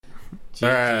GG, All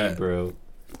right, bro.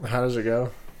 How does it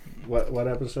go? What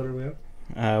episode are we on?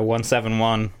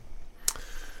 171.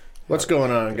 What's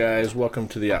going on, guys? Welcome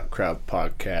to the Outcrowd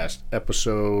Podcast,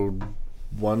 episode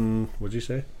 1. What'd you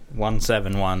say?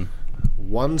 171.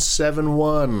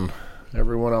 171.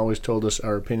 Everyone always told us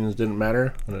our opinions didn't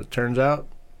matter, and it turns out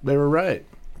they were right.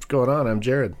 What's going on? I'm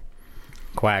Jared.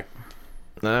 Quack.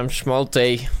 I'm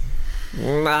Shmolty.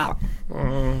 That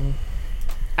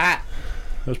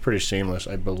was pretty seamless.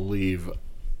 I believe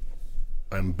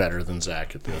I'm better than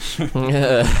Zach at this.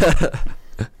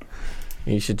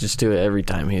 You should just do it every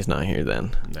time he's not here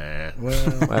then. Nah.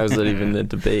 Well, Why was that even a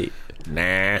debate?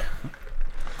 nah.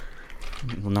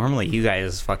 Well, normally you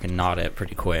guys fucking nod it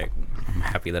pretty quick. I'm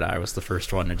happy that I was the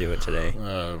first one to do it today.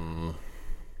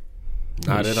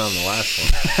 Not it on the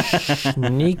last one.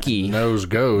 Sneaky. Nose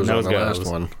goes Nose on the goes.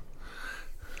 last one.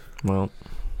 Well,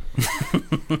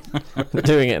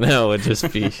 doing it now would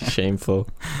just be shameful.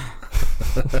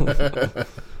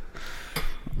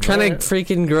 Trying to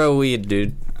freaking grow weed,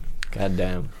 dude.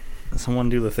 Goddamn. Someone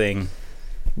do the thing.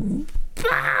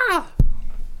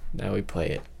 Now we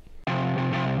play it.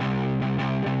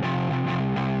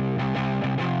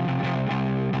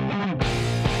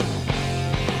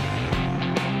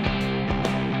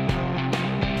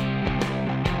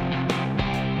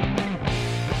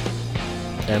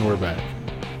 And we're back.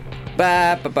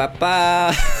 Ba ba ba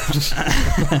ba.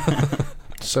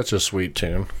 Such a sweet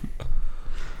tune.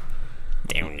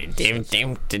 Damn, damn,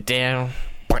 damn, damn.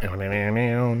 I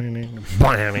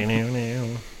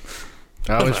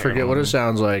always forget what it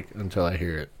sounds like until I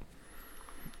hear it.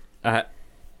 I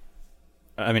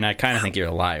mean, I kind of think you're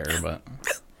a liar, but...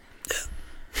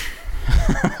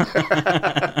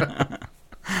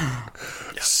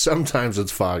 Sometimes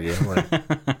it's foggy. I'm like,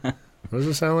 what does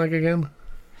it sound like again?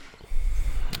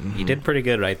 You did pretty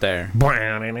good right there.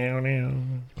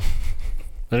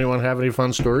 Anyone have any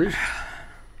fun stories?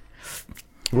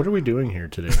 What are we doing here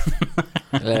today?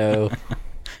 Hello.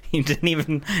 You didn't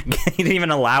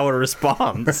even allow a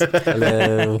response.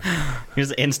 Hello. You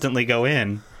just instantly go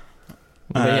in.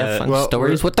 We have fun well,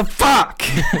 stories. What the fuck?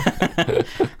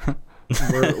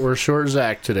 we're short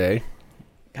Zach today.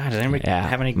 God, does anybody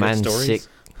have any good man's stories?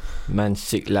 Sick. Man's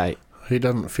sick, like He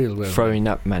doesn't feel well. throwing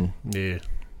up, man. Yeah.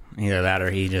 Either that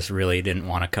or he just really didn't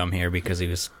want to come here because he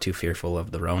was too fearful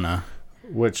of the Rona.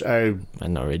 Which I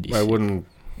wouldn't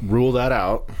rule that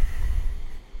out.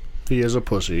 He is a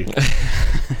pussy.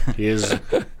 He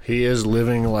is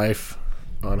living life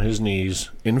on his knees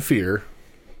in fear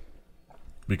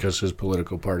because his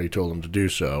political party told him to do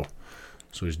so.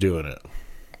 So he's doing it.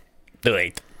 Do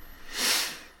it.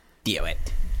 Do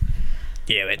it.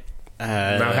 Do it.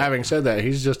 Now, having said that,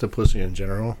 he's just a pussy in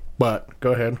general. But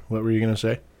go ahead. What were you going to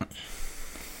say?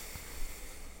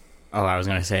 Oh, I was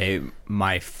going to say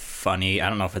my funny... I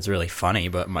don't know if it's really funny,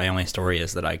 but my only story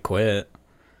is that I quit.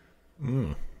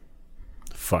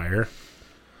 Fire.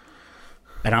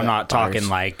 And I'm not talking fires.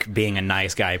 like being a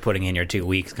nice guy putting in your 2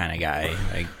 weeks kind of guy.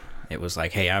 Like, it was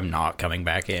like, hey, I'm not coming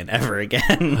back in ever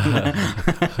again.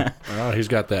 Oh, he's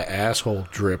got that asshole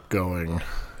drip going.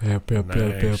 Yep.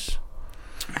 Nice.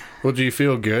 Well, do you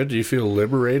feel good? Do you feel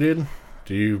liberated?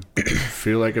 Do you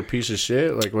feel like a piece of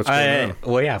shit? Like, what's going on?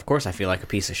 Well, yeah, of course I feel like a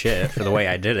piece of shit for the way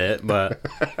I did it, but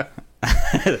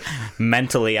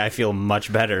mentally I feel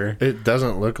much better. It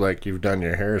doesn't look like you've done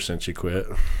your hair since you quit.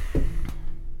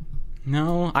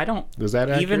 No, I don't. Is that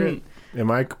accurate? Am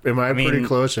I pretty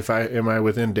close? Am I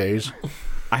within days?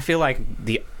 I feel like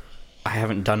I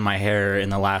haven't done my hair in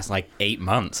the last like 8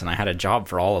 months, and I had a job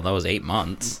for all of those 8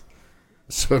 months.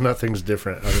 So nothing's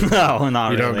different. No,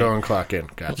 not you really. don't go and clock in.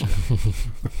 Gotcha.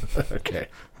 Okay.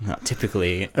 No,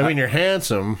 typically. I mean, you're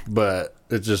handsome, but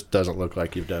it just doesn't look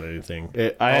like you've done anything.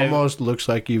 It almost looks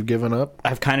like you've given up.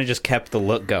 I've kind of just kept the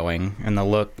look going, and the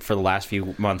look for the last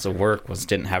few months of work was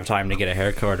didn't have time to get a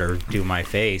haircut or do my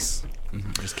face.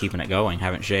 Just keeping it going.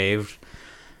 Haven't shaved.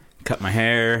 Cut my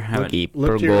hair.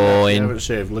 Look to your left. You haven't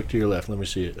shaved. Look to your left. Let me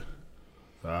see it.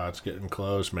 Ah, it's getting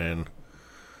close, man.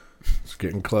 It's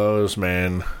getting close,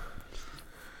 man.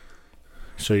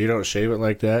 So you don't shave it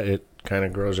like that? It kind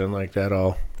of grows in like that,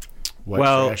 all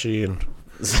white, trashy, and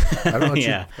I don't know what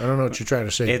I don't know what you're trying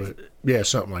to say, but yeah,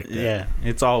 something like that. Yeah,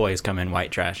 it's always come in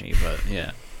white trashy, but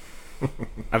yeah.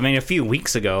 I mean, a few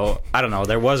weeks ago, I don't know,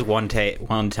 there was one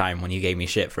time when you gave me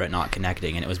shit for it not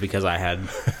connecting, and it was because I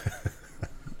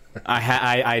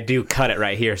do cut it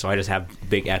right here, so I just have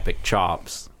big epic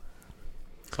chops.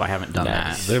 So I haven't done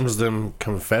that. Them's them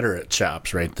Confederate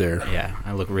chops right there. Yeah,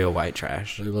 I look real white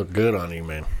trash. They look good on you,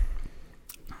 man.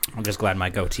 I'm just glad my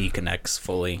goatee connects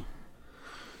fully.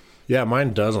 Yeah,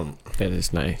 mine doesn't. That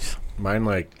is nice. Mine,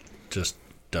 like, just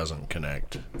doesn't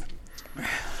connect.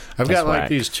 I've got like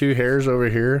these two hairs over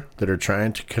here that are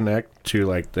trying to connect to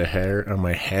like the hair on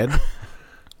my head.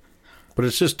 But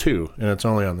it's just two, and it's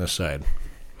only on this side.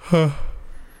 So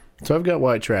I've got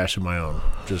white trash of my own,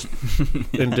 just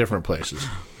in different places.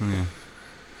 Yeah.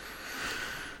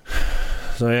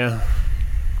 So yeah.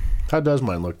 How does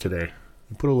mine look today?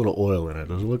 You put a little oil in it.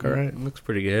 Does it look all right? It looks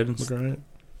pretty good. Look all right?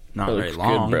 Not very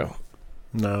long. Good, bro.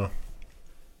 No.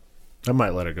 I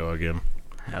might let it go again.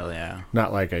 Hell yeah.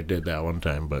 Not like I did that one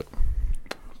time, but...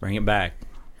 Bring it back.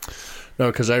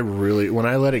 No, because when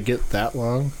I let it get that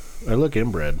long, I look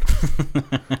inbred.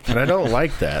 And I don't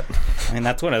like that. I mean,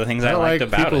 that's one of the things I liked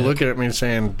about it. People looking at me and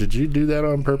saying, did you do that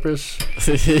on purpose?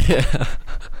 Yeah.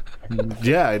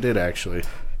 Yeah, I did actually.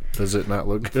 Does it not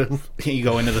look good? You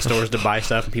go into the stores to buy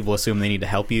stuff and people assume they need to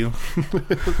help you.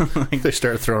 They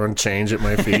start throwing change at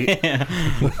my feet. Yeah.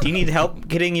 Do you need help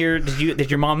getting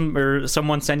did your mom or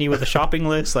someone send you with a shopping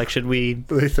list? Like, should we...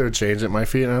 They throw change at my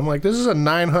feet and I'm like, this is a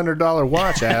 $900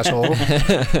 watch, asshole.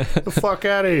 Get the fuck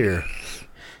out of here.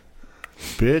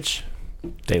 Bitch.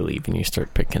 They leave and you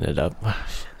start picking it up.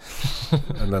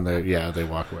 And then they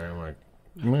walk away. I'm like,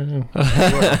 man.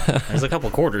 There's a couple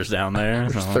quarters down there.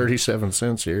 There's So. 37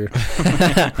 cents here. To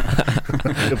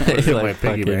put it in my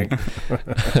piggy bank.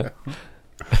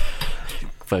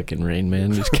 Fucking Rain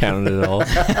Man just counted it all.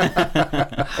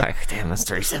 Damn, that's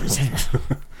 37 cents.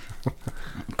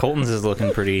 Colton's is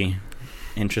looking pretty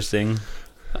interesting.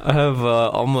 I have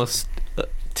almost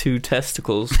 2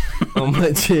 testicles on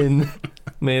my chin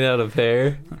made out of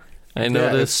hair. I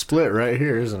noticed. Yeah, it's split right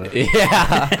here, isn't it?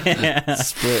 Yeah.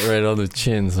 Split right on the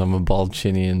chin, so I'm a bald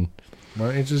chinny. Why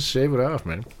don't you just shave it off,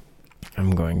 man?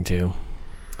 I'm going to.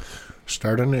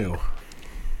 Start anew.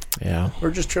 Yeah.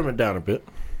 Or just trim it down a bit.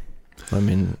 I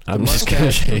mean, I'm just going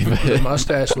to shave it. The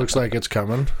mustache looks like it's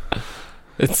coming.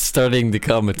 It's starting to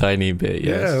come a tiny bit,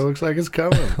 yes. Yeah, it looks like it's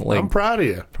coming. I'm proud of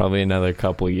you. Probably another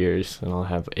couple years, and I'll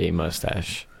have a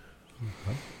mustache.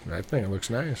 I think it looks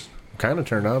nice. I'm kind of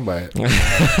turned on by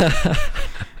it.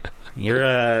 You're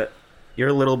a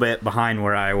little bit behind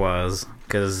where I was,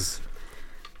 because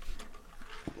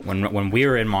when we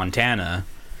were in Montana,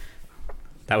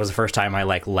 that was the first time I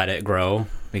let it grow,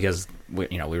 because we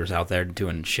were out there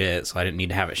doing shit, so I didn't need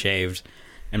to have it shaved,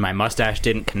 and my mustache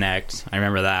didn't connect. I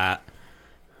remember that.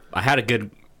 I had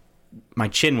my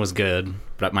chin was good,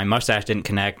 but my mustache didn't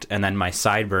connect, and then my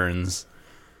sideburns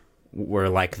were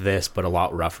like this, but a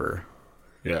lot rougher.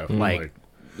 Yeah, like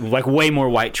way more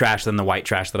white trash than the white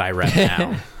trash that I rep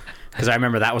now. Because I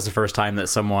remember that was the first time that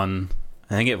someone,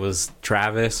 I think it was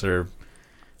Travis or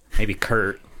maybe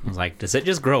Kurt, was like, "Does it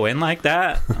just grow in like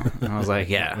that?" And I was like,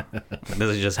 "Yeah,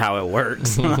 this is just how it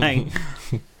works." Like,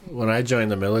 when I joined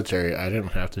the military, I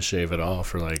didn't have to shave at all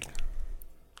for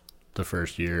the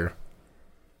first year.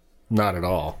 Not at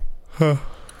all. Huh.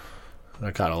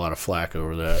 I caught a lot of flack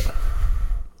over that.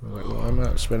 I'm like, well, I'm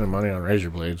not spending money on razor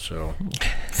blades, so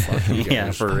fuck you guys. Yeah,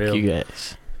 for Fuck real. you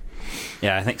guys.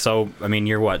 Yeah, I think so. I mean,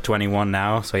 you're what, 21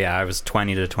 now? So yeah, I was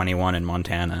 20 to 21 in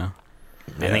Montana.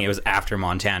 Yeah. I think it was after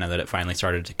Montana that it finally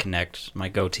started to connect my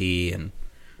goatee, and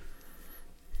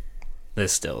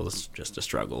this still is just a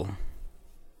struggle.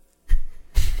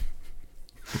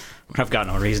 I've got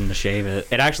no reason to shave it.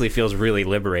 It actually feels really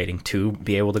liberating to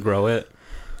be able to grow it,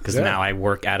 because now I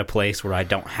work at a place where I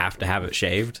don't have to have it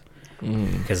shaved.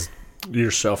 Because you're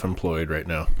self-employed right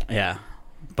now. Yeah,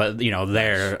 but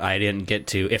there I didn't get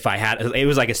to. If I had, it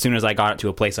was like as soon as I got it to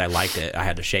a place I liked it, I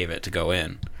had to shave it to go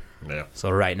in. Yeah.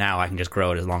 So right now I can just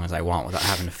grow it as long as I want without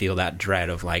having to feel that dread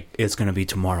of it's going to be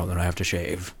tomorrow that I have to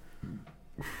shave.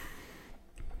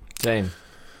 Same.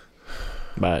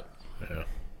 But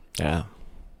yeah.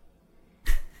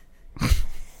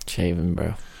 Shaving,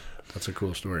 bro. That's a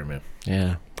cool story, man.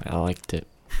 Yeah, I liked it.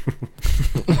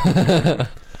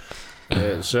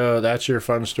 So that's your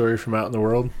fun story from out in the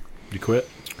world? You quit?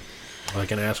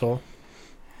 Like an asshole?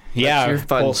 Yeah. That's your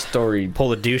fun story.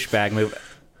 Pull a douchebag move.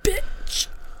 Bitch!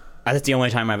 That's the only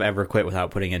time I've ever quit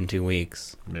without putting in 2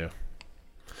 weeks. Yeah.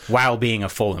 While being a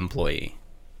full employee.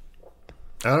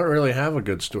 I don't really have a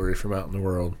good story from out in the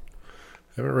world.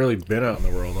 I haven't really been out in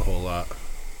the world a whole lot.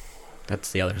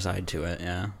 That's the other side to it,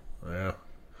 yeah. Yeah.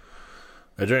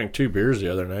 I drank 2 beers the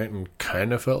other night and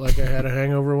kind of felt like I had a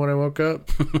hangover when I woke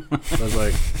up. I was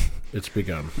like, it's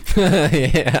begun.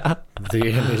 Yeah.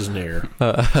 The end is near.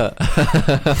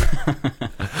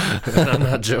 I'm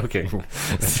not joking.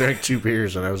 I drank 2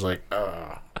 beers and I was like,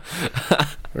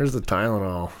 where's the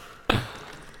Tylenol?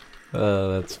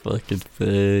 Oh, that's fucking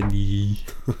funny.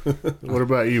 What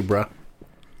about you, bro?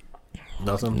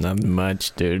 Nothing? Not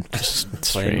much, dude. Just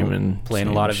streaming. Playing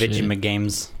a lot of Vigima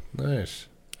games. Nice.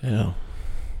 Yeah.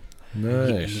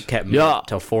 Nice. He kept me up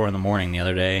till 4 a.m. the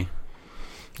other day.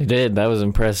 He did. That was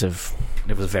impressive.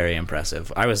 It was very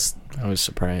impressive. I was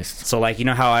surprised. So, like, you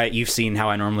know how you've seen how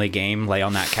I normally game, lay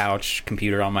on that couch,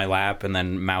 computer on my lap, and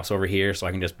then mouse over here so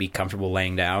I can just be comfortable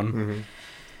laying down?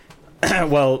 Mm-hmm.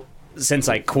 Well, since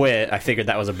I quit, I figured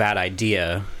that was a bad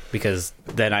idea because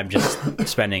then I'm just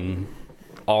spending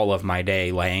all of my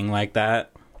day laying like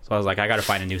that. So I was like, I got to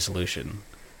find a new solution.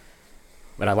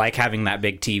 But I like having that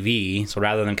big TV, so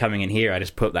rather than coming in here, I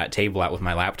just put that table out with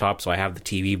my laptop, so I have the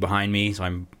TV behind me, so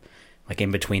I'm like in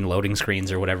between loading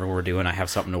screens or whatever we're doing, I have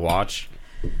something to watch.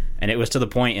 And it was to the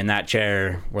point in that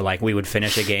chair where like we would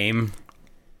finish a game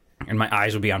and my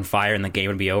eyes would be on fire and the game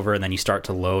would be over, and then you start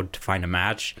to load to find a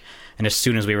match. And as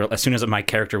soon as my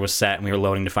character was set and we were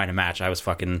loading to find a match, I was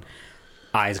fucking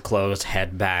eyes closed,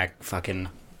 head back, fucking...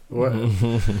 What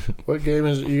game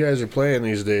is it you guys are playing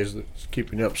these days that's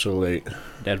keeping you up so late?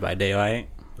 Dead by Daylight.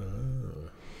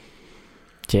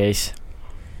 Jace.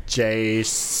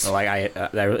 So like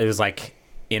it was like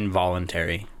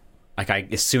involuntary.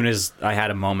 Like as soon as I had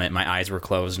a moment, my eyes were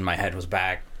closed and my head was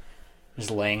back,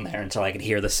 just laying there until I could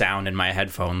hear the sound in my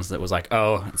headphones that was like,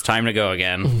 "Oh, it's time to go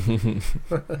again."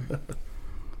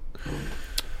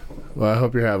 Well, I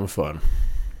hope you're having fun.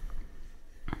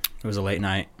 It was a late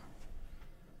night.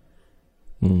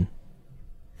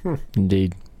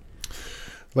 Indeed.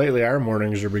 Lately, our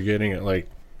mornings are beginning at like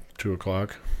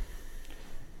 2:00.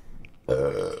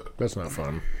 That's not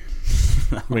fun.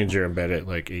 Means you're in bed at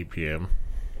like 8 p.m.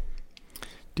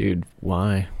 Dude,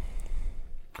 why?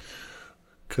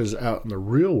 Because out in the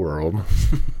real world,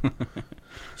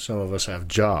 some of us have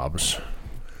jobs.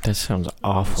 That sounds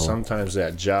awful. Sometimes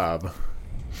that job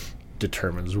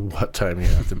determines what time you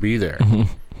have to be there. And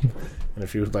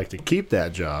if you would like to keep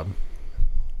that job,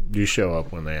 you show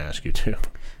up when they ask you to.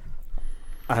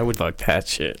 I would fuck that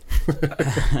shit.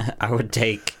 I would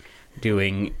take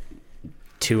doing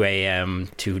 2 a.m.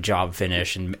 to job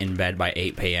finish and in bed by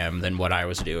 8 p.m. than what I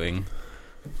was doing.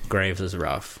 Graves is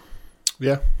rough.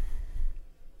 Yeah.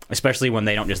 Especially when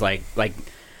they don't just like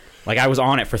I was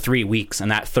on it for 3 weeks,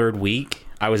 and that third week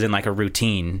I was in like a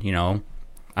routine, you know.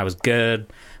 I was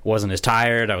good, wasn't as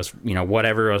tired, I was, you know,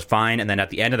 whatever, I was fine. And then at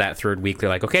the end of that third week, they're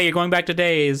like, okay, you're going back to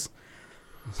days.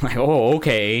 Like, oh,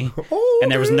 okay.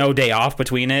 And there was no day off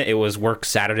between it. It was work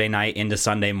Saturday night into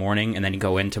Sunday morning, and then you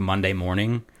go into Monday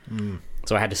morning.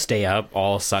 So I had to stay up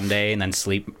all Sunday and then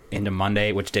sleep into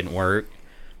Monday, which didn't work,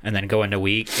 and then go into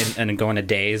week and then go into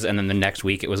days, and then the next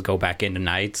week it was go back into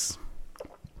nights.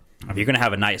 If you're gonna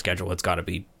have a night schedule, it's got to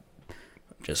be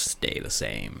just stay the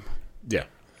same. Yeah.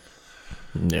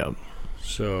 Yep.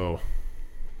 So,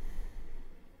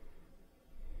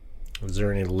 is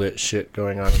there any lit shit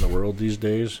going on in the world these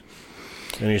days?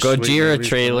 Any Godzilla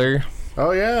trailer.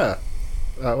 Oh yeah.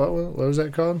 What was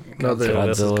that called?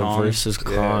 Godzilla versus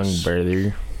Kong, yes.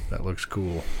 brother. That looks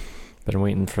cool. Been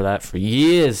waiting for that for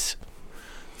years.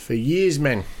 For years,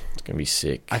 man. It's gonna be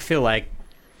sick. I feel like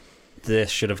this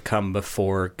should have come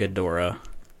before Ghidorah.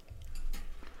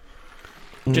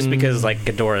 Just because, like,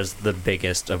 Ghidorah's the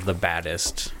biggest of the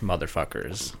baddest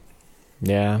motherfuckers.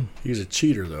 Yeah. He's a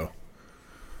cheater, though.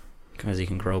 Because he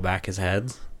can grow back his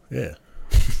heads? Yeah.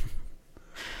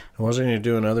 Wasn't he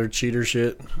doing other cheater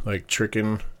shit? Like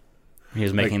tricking... He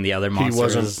was making the other monsters... He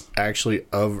wasn't actually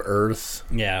of Earth.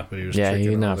 Yeah. But he was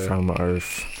he's not from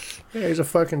Earth. Yeah, he's a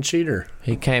fucking cheater.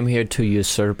 He came here to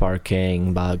usurp our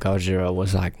king, but Godzilla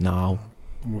was like, no.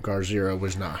 Godzilla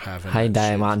was not having I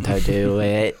don't want to do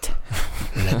it.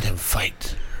 Let them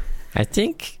fight. I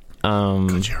think...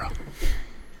 Godzilla.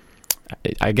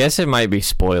 I guess it might be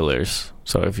spoilers.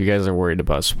 So if you guys are worried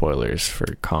about spoilers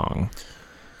for Kong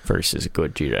versus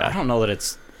Godzilla... I don't know that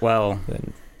it's... Well...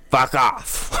 Then fuck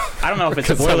off. I don't know if it's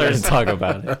spoilers. Talk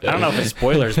about it. I don't know if it's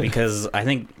spoilers because I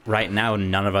think right now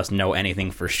none of us know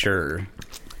anything for sure.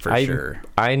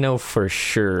 I know for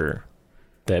sure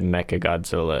that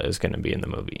Mechagodzilla is going to be in the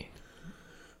movie.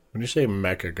 When you say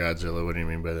Mechagodzilla, what do you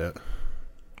mean by that?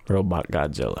 Robot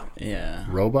Godzilla. Yeah.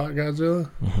 Robot Godzilla?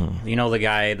 Mm-hmm. You know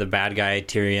the bad guy,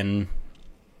 Tywin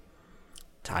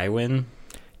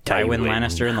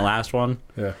Lannister in the last one?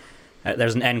 Yeah.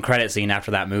 There's an end credit scene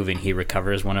after that movie, and he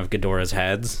recovers one of Ghidorah's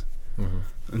heads.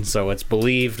 Mm-hmm. And so it's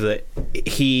believed that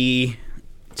he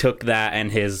took that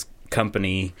and his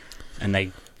company, and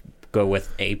they go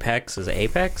with Apex. Is it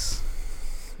Apex?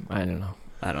 I don't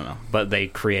know. But they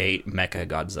create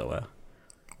Mechagodzilla.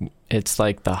 It's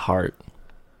like the heart.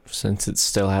 Since it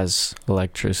still has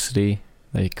electricity,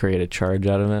 they create a charge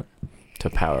out of it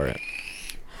to power it.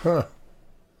 Huh.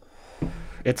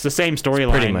 It's the same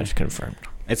storyline. Pretty much confirmed.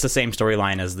 It's the same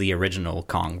storyline as the original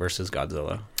Kong versus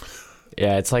Godzilla.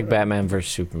 Yeah, it's like Batman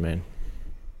versus Superman.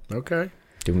 Okay.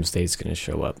 Doomsday's gonna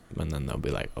show up, and then they'll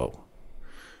be like, "Oh."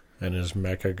 And is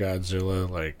Mecha Godzilla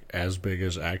like as big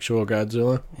as actual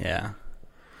Godzilla? Yeah.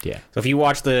 Yeah. So if you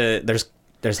watch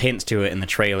there's hints to it in the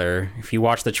trailer. If you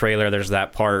watch the trailer, there's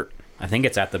that part. I think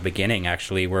it's at the beginning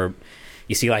actually, where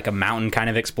you see like a mountain kind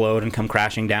of explode and come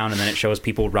crashing down, and then it shows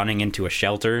people running into a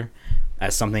shelter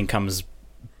as something comes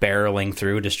barreling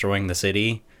through, destroying the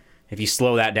city. If you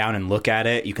slow that down and look at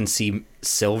it, you can see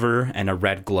silver and a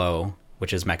red glow,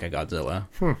 which is Mechagodzilla.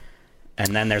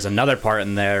 And then there's another part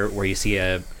in there where you see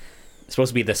it's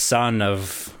supposed to be the son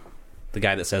of the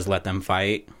guy that says "Let them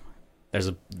fight." There's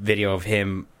a video of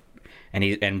him,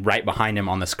 and right behind him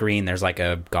on the screen, there's like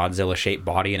a Godzilla-shaped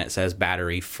body, and it says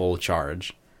 "Battery full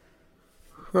charge."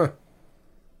 Huh.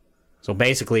 So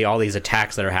basically, all these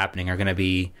attacks that are happening are going to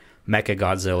be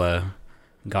Mechagodzilla.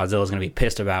 Godzilla's going to be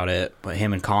pissed about it, but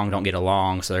him and Kong don't get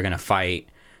along, so they're going to fight,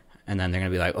 and then they're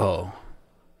going to be like, "Oh."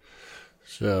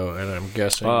 So, and I'm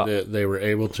guessing that they were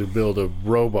able to build a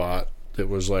robot that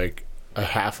was like a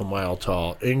half a mile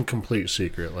tall, in complete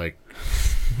secret. Like,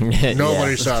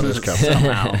 nobody saw this coming.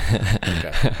 Somehow.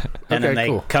 Okay. And then they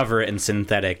cool. cover it in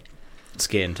synthetic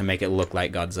skin to make it look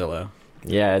like Godzilla.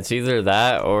 Yeah, it's either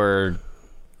that or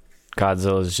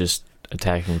Godzilla's just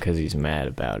attacking because he's mad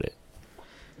about it.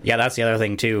 Yeah, that's the other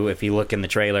thing, too. If you look in the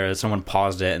trailer, someone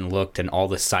paused it and looked, and all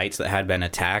the sites that had been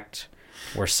attacked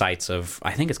were sites of,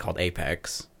 I think it's called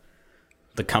Apex,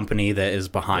 the company that is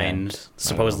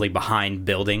supposedly behind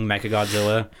building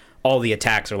Mechagodzilla. All the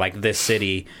attacks are like this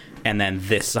city, and then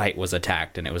this site was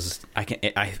attacked, and it was, I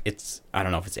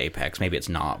don't know if it's Apex, maybe it's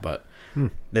not, but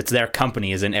it's their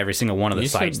company is in every single one of the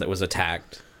sites that was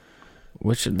attacked.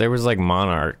 Which, there was like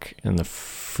Monarch in the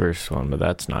first one, but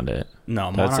that's not it.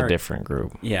 No, that's a different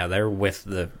group. Yeah, they're with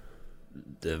the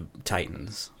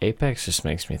Titans. Apex just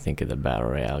makes me think of the Battle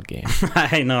Royale game.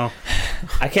 I know.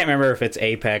 I can't remember if it's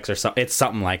Apex or something. It's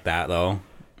something like that, though.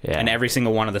 Yeah. And every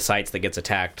single one of the sites that gets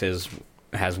attacked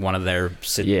has one of their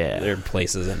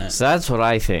places in it. So that's what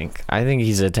I think. I think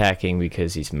he's attacking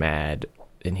because he's mad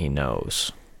and he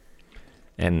knows.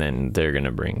 And then they're going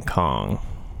to bring Kong.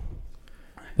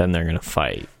 Then they're going to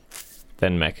fight.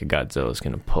 Then Mechagodzilla's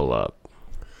going to pull up.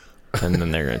 And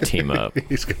then they're going to team up.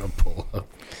 He's going to pull up.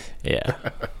 Yeah.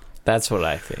 That's what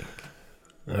I think.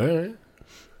 All right.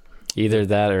 Either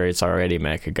that or it's already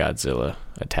Mechagodzilla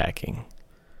attacking.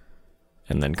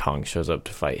 And then Kong shows up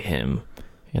to fight him.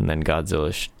 And then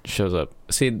Godzilla shows up.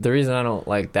 See, the reason I don't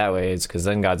like that way is because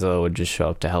then Godzilla would just show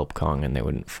up to help Kong and they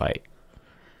wouldn't fight.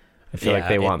 I feel like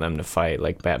they want them to fight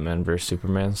like Batman versus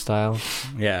Superman style.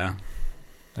 Yeah.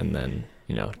 And then,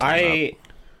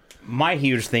 my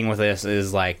huge thing with this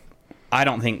is like, I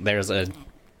don't think there's a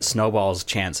snowball's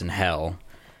chance in hell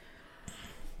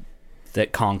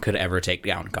that Kong could ever take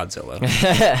down Godzilla.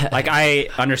 Like, I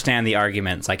understand the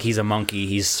arguments. Like, he's a monkey,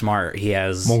 he's smart, he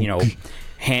has,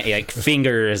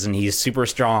 fingers, and he's super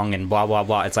strong, and blah, blah,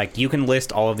 blah. It's like, you can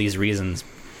list all of these reasons.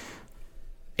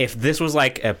 If this was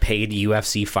like a paid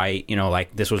UFC fight,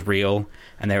 like this was real,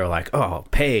 and they were like, oh,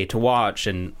 pay to watch,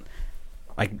 and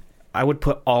like, I would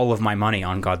put all of my money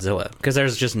on Godzilla, because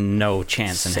there's just no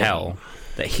chance in hell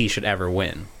that he should ever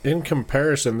win. In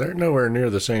comparison, they're nowhere near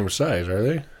the same size, are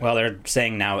they? Well, they're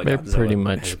saying now that they're Godzilla pretty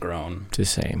much has grown. the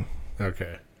same.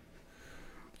 Okay.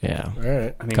 Yeah. All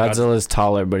right. I mean, Godzilla's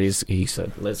taller, but he's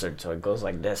a lizard, so it goes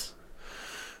like this.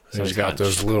 So he's got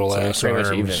those little ass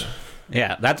arms.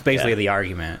 Yeah, that's basically the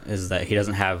argument, is that he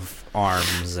doesn't have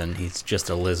arms and he's just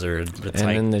a lizard. It's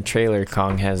in the trailer,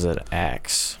 Kong has an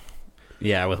axe.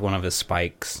 Yeah, with one of his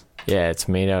spikes. Yeah, it's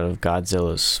made out of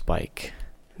Godzilla's spike.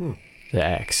 The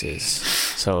axe is.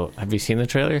 So, have you seen the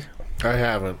trailer? I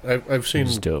haven't. I've seen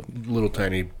dope. Little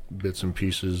tiny bits and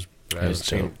pieces, but I haven't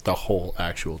seen the whole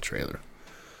actual trailer.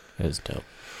 It was dope.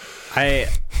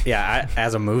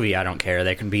 As a movie, I don't care.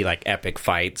 They can be like epic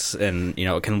fights, and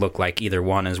it can look like either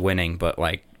one is winning, but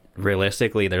like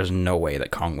realistically, there's no way that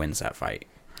Kong wins that fight.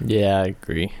 Yeah, I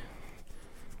agree.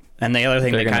 And the other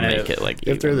thing they're that kind of make it like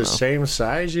if they're the same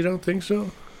size, you don't think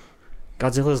so?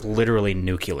 Godzilla's literally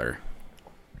nuclear.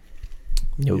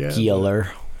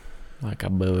 Nuclear, like a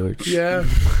bird. Yeah,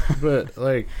 but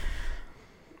like,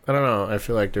 I don't know. I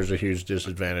feel like there's a huge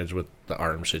disadvantage with the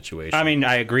arm situation. I mean,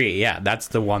 I agree. Yeah, that's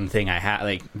the one thing I had.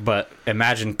 Like, but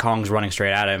imagine Kong's running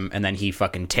straight at him, and then he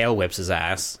fucking tail whips his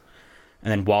ass,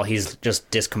 and then while he's just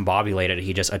discombobulated,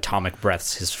 he just atomic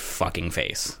breaths his fucking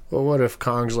face. Well, what if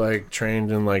Kong's like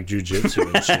trained in like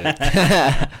jujitsu and shit?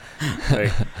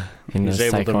 Like, he's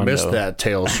able to miss that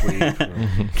tail sweep.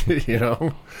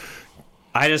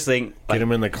 I just think get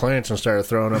him in the clinch and start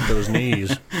throwing up those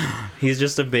knees. He's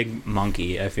just a big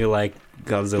monkey. I feel like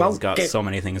Godzilla's got so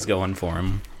many things going for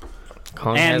him.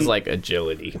 Kong has like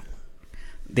agility.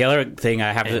 The other thing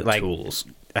I have and to like tools.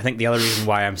 I think the other reason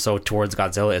why I'm so towards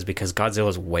Godzilla is because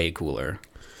Godzilla's way cooler.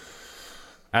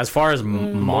 As far as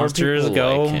monsters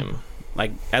go,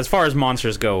 like as far as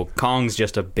monsters go, Kong's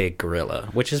just a big gorilla,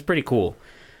 which is pretty cool.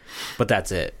 But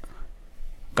that's it.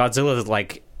 Godzilla is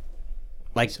like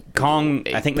Kong.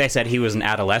 I think they said he was an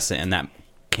adolescent in that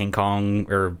King Kong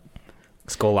or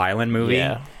Skull Island movie.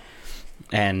 Yeah.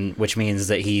 And which means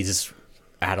that he's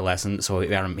adolescent, so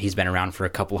he's been around for a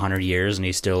couple hundred years, and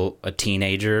he's still a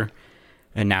teenager.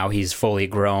 And now he's fully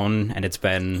grown, and it's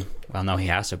been... Well, no, he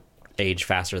has to age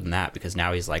faster than that, because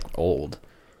now he's, like, old.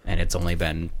 And it's only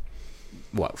been,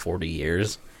 40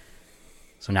 years?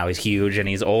 So now he's huge, and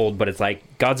he's old, but it's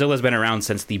like... Godzilla's been around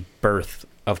since the birth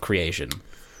of creation.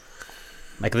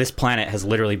 Like, this planet has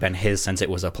literally been his since it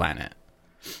was a planet.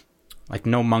 Like,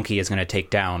 no monkey is going to take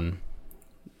down...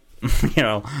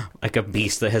 like a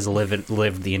beast that has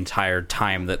lived the entire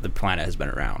time that the planet has been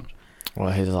around.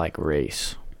 Well, his, like,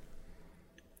 race...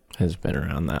 has been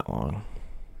around that long.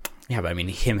 Yeah, but I mean,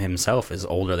 him himself is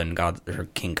older than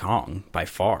King Kong by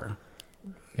far.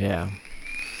 Yeah.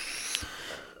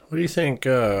 What do you think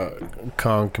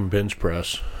Kong can bench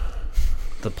press?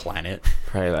 The planet.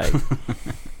 Probably like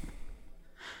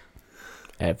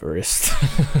Everest.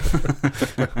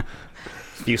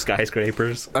 Few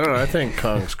skyscrapers. I don't know. I think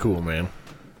Kong's cool, man.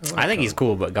 I think he's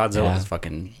cool, but Godzilla is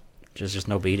fucking... There's just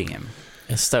no beating him.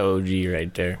 It's the OG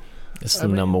right there. It's the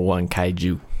number one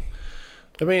kaiju.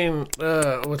 I mean,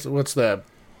 what's that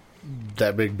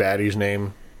big baddie's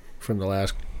name from the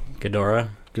last... Ghidorah?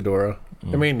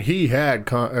 I mean, he had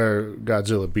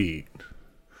Godzilla beat.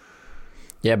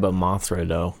 Yeah, but Mothra,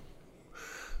 though.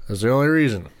 That's the only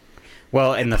reason.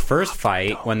 Well, in the first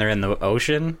fight, when they're in the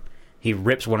ocean, he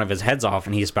rips one of his heads off,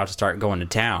 and he's about to start going to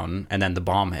town, and then the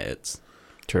bomb hits.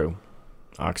 True.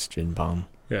 Oxygen bomb.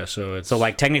 Yeah, so it's... So,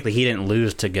 like, technically, he didn't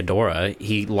lose to Ghidorah.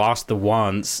 He lost the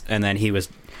once, and then he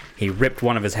ripped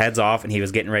one of his heads off, and he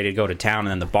was getting ready to go to town, and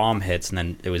then the bomb hits, and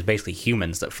then it was basically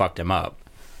humans that fucked him up.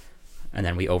 And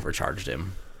then we overcharged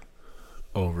him.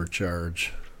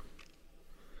 Overcharge.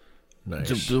 Nice.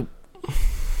 Zoop, zoop.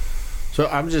 So,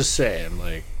 I'm just saying,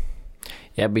 like...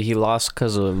 Yeah, but he lost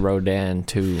because of Rodan,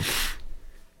 too.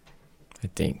 I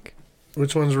think.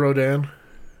 Which one's Rodan?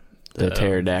 The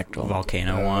pterodactyl.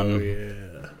 Volcano one. Oh,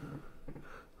 yeah.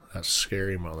 That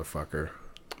scary motherfucker.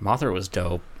 Mothra was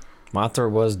dope.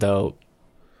 Mothra was dope.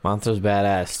 Mothra's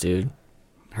badass, dude.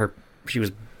 She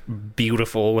was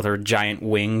beautiful with her giant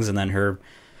wings and then her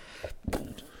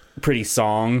pretty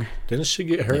song. Didn't she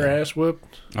get her ass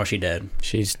whooped? Oh, she did.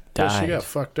 She's died. She got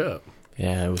fucked up.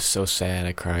 Yeah, it was so sad.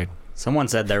 I cried. Someone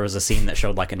said there was a scene that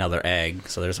showed like another egg,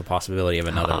 so there's a possibility of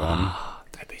another one.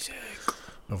 That'd be sick.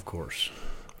 Of course.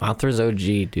 Mothra's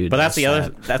OG, dude. But that's the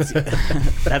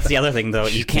other thing though.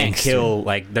 You can't kill,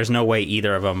 like, there's no way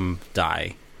either of them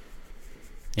die.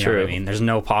 You know what I mean? There's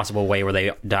no possible way where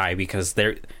they die because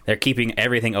they're keeping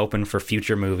everything open for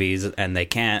future movies, and they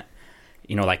can't,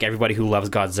 like everybody who loves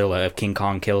Godzilla, if King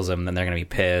Kong kills him, then they're going to be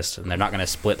pissed, and they're not going to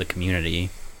split the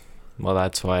community. Well,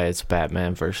 that's why it's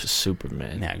Batman versus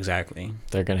Superman. Yeah, exactly.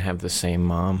 They're going to have the same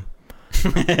mom.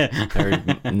 Or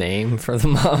name for the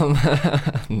mom.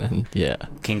 And then, yeah.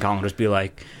 King Kong will just be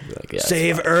like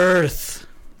save Earth.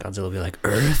 Godzilla will be like,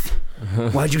 Earth?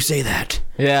 Why'd you say that?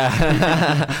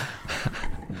 Yeah.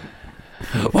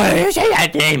 Why did you say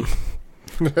that name?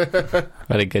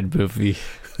 What a good movie.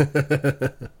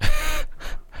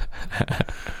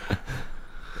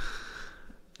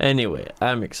 Anyway,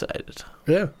 I'm excited.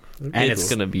 Yeah. And it's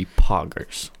gonna be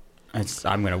poggers.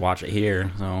 I'm gonna watch it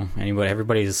here, so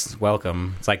everybody's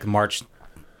welcome. It's like March,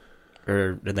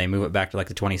 or did they move it back to like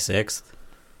the 26th?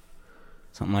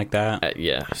 Something like that.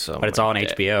 Yeah. So, but it's all on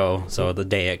HBO, so the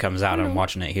day it comes out, I'm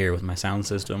watching it here with my sound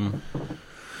system.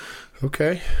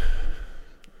 Okay.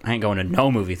 I ain't going to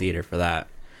no movie theater for that.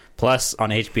 Plus,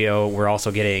 on HBO, we're also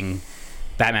getting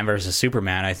Batman vs.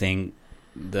 Superman, I think,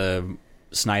 the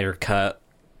Snyder cut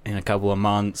in a couple of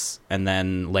months. And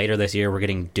then later this year, we're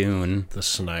getting Dune. The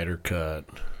Snyder cut.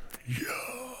 Yeah.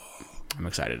 I'm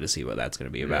excited to see what that's going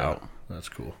to be about. That's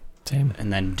cool. Same.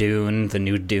 And then Dune, the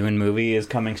new Dune movie is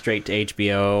coming straight to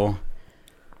HBO.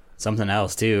 Something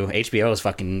else too. HBO has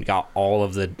fucking got all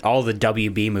the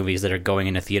WB movies that are going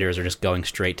into theaters are just going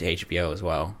straight to HBO as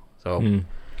well. So I'm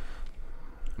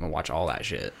gonna watch all that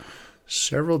shit.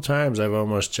 Several times I've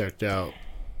almost checked out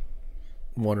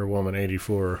Wonder Woman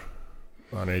 84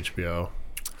 on HBO.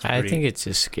 I think it's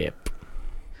a skip.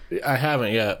 I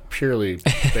haven't yet, purely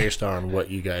based on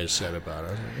what you guys said about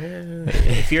it.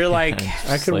 If you're like,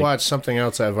 I could watch something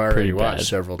else I've already watched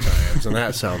several times, and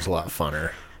that sounds a lot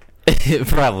funner. It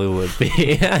probably would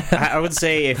be. I would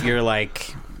say if you're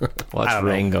like, watch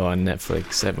Rango on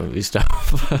Netflix, that movie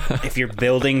stuff. If you're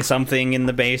building something in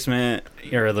the basement,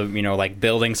 or like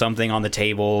building something on the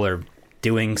table, or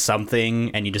doing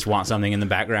something, and you just want something in the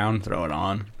background, throw it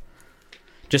on.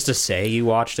 Just to say you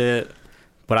watched it,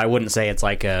 but I wouldn't say it's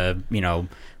like a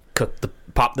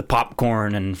pop the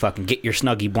popcorn and fucking get your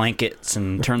Snuggie blankets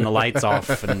and turn the lights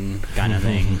off and kind of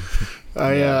thing.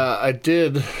 I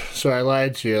did. So I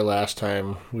lied to you last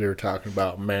time we were talking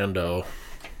about Mando.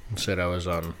 I said I was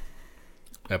on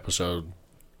episode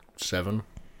 7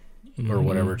 or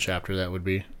whatever chapter that would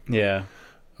be. Yeah.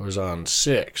 I was on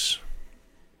 6.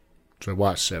 So I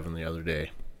watched 7 the other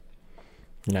day.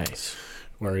 Nice.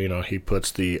 Where, he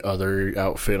puts the other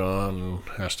outfit on and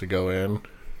has to go in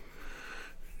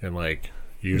and, like,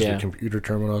 use the computer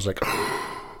terminal. I was like,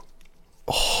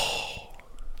 oh.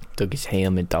 Took his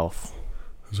helmet off.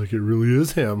 I was like, it really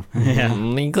is him. Yeah.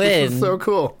 This is so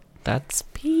cool. That's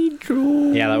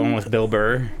Pedro. Yeah, that one with Bill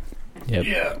Burr. Yep.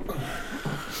 Yeah.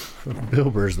 Bill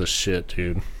Burr's the shit,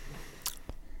 dude.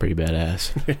 Pretty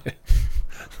badass.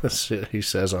 The shit he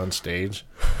says on stage.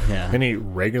 Yeah. Any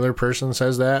regular person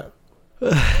says that,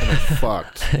 they're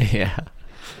fucked. Yeah.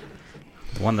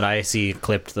 The one that I see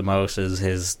clipped the most is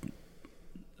his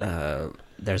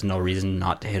there's no reason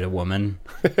not to hit a woman.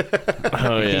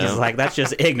 Oh, yeah. He's like, that's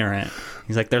just ignorant.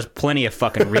 He's like, there's plenty of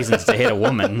fucking reasons to hit a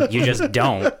woman. You just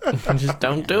don't. You just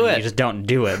don't do it. You just don't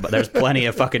do it. But there's plenty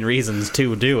of fucking reasons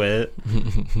to do it.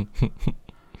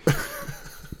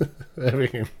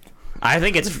 I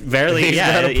think it's fairly,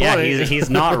 he's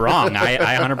not wrong. I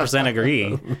 100%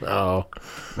 agree. Oh.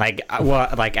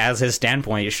 Like as his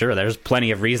standpoint, sure, there's plenty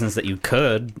of reasons that you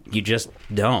could. You just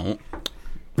don't.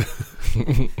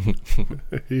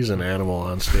 He's an animal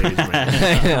on stage,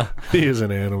 man. He is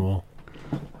an animal.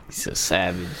 He's a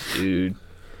savage, dude.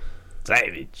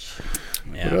 Savage.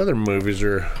 Yeah. What other movies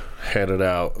are headed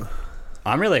out?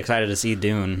 I'm really excited to see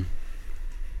Dune.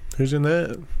 Who's in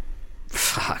that?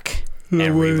 Fuck.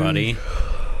 Everybody.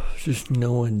 Just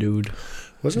no one, dude.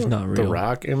 Wasn't not real. The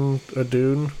Rock in a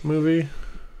Dune movie?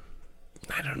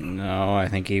 I don't know. I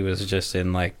think he was just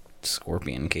in like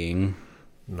Scorpion King.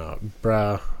 No,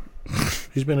 bruh.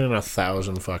 He's been in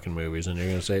 1,000 fucking movies, and you're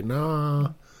gonna say, nah.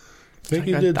 I think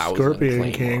he did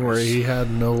Scorpion King where he had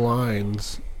no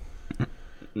lines.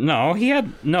 No,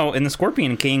 in the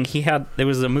Scorpion King, there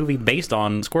was a movie based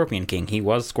on Scorpion King. He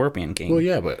was Scorpion King. Well,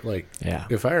 yeah, but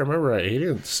if I remember right, he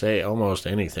didn't say almost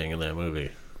anything in that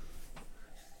movie.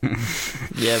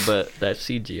 Yeah, but that's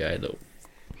CGI though.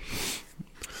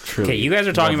 Okay, you guys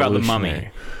are talking about The Mummy.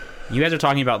 You guys are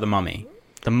talking about The Mummy.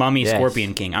 The Mummy, yes.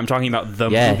 Scorpion King. I'm talking about the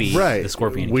movie, right. The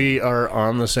Scorpion King. We are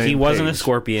on the same page. He wasn't a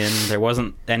scorpion. There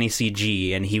wasn't any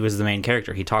CG, and he was the main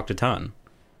character. He talked a ton.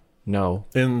 No.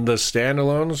 In the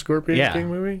standalone Scorpion King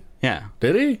movie? Yeah.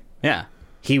 Did he? Yeah.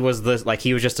 He was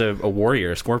he was just a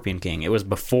warrior, Scorpion King. It was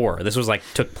before. This was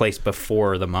took place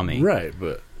before The Mummy. Right,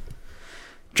 but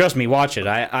trust me, watch it.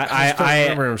 I don't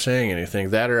remember him saying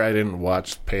anything. That or I didn't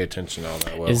pay attention all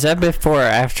that well. Is that before or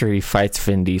after he fights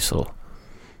Vin Diesel?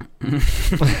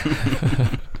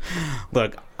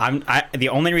 Look, the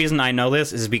only reason I know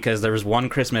this is because there was one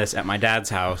Christmas at my dad's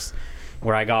house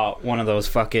where I got one of those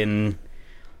fucking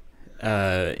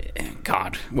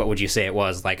God, what would you say it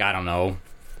was? I don't know,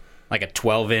 like a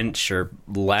 12-inch or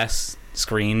less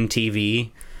screen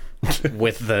TV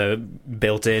with the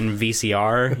built-in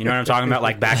VCR. You know what I'm talking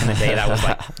about? Back in the day, that was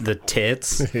the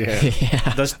tits. Yeah.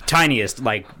 The tiniest,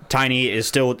 tiny is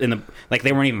still in the,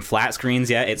 they weren't even flat screens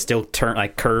yet. It still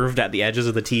turned curved at the edges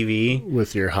of the TV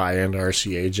with your high-end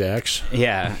RCA jacks.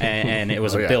 Yeah, and it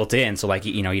was built-in, so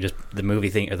you just the movie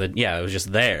thing, it was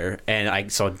just there.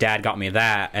 And so Dad got me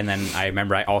that, and then I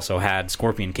remember I also had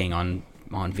Scorpion King on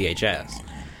VHS.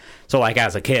 So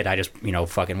as a kid, I just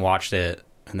fucking watched it.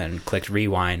 And then clicked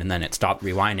rewind, and then it stopped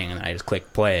rewinding, and I just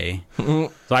clicked play.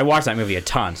 So I watched that movie a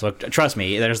ton. So trust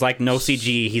me, there's no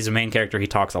CG. He's a main character. He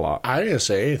talks a lot. I didn't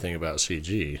say anything about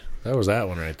CG. That was that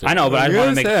one right there. I know, but I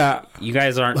want to make you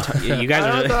guys aren't. You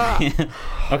guys are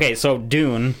okay. So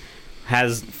Dune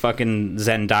has fucking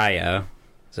Zendaya,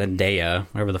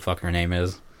 whatever the fuck her name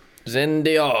is.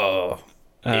 Zendaya.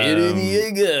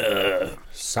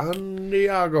 San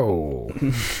Diego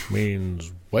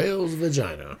means whale's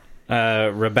vagina.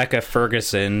 Rebecca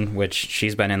Ferguson, which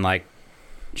she's been in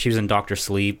she was in Dr.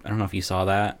 Sleep. I don't know if you saw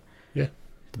that. Yeah.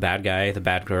 The bad guy, the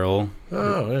bad girl.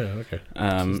 Oh, yeah,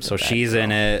 okay. So she's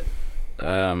in it.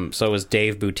 So was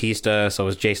Dave Bautista. So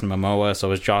was Jason Momoa. So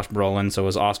was Josh Brolin. So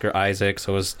was Oscar Isaac.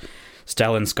 So was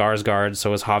Stellan Skarsgård.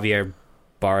 So was Javier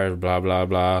blah, blah,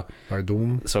 blah.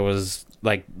 Bardem. So was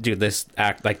like, dude, this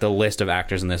act, like, the list of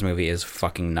actors in this movie is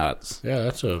fucking nuts. Yeah,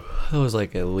 It was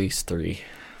like at least 3.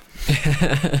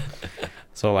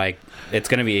 So, like, it's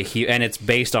gonna be a huge, and it's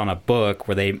based on a book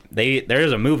where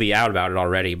there's a movie out about it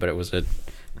already, but it was a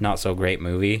not so great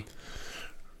movie.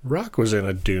 Rock was in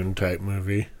a Dune type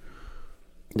movie.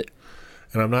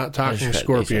 And I'm not talking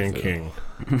Scorpion King.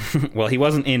 Well, he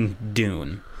wasn't in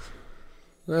Dune.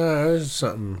 There's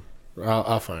something.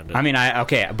 I'll find it. I mean,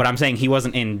 but I'm saying he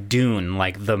wasn't in Dune,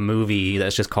 like the movie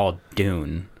that's just called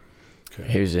Dune. Okay.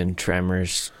 He was in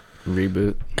Tremors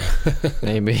reboot,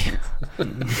 maybe.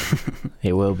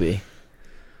 He will be.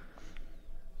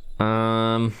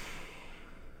 I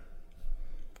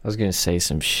was gonna say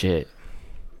some shit.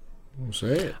 Say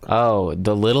it. Oh,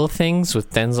 The Little Things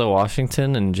with Denzel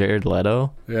Washington and Jared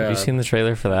Leto. Yeah. Have you seen the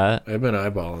trailer for that? I've been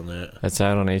eyeballing that. It's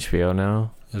out on HBO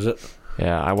now. Is it?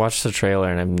 Yeah, I watched the trailer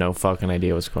and I have no fucking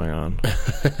idea what's going on.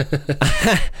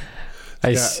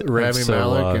 Rami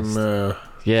Malek and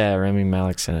yeah, Rami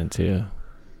Malek's in it too.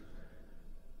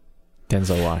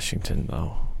 Denzel Washington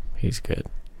though, he's good.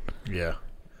 Yeah.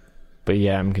 But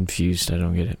yeah, I'm confused. I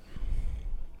don't get it.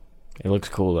 It looks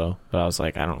cool though, but I was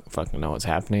like, I don't fucking know what's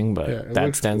happening. But yeah,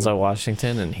 that's Denzel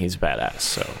Washington, and he's badass.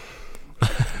 So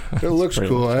it looks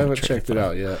cool. I haven't checked it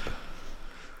out yet.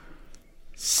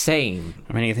 Same.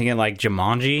 I mean, you thinking like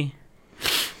Jumanji?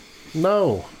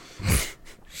 No.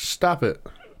 Stop it.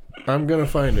 I'm gonna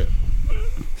find it.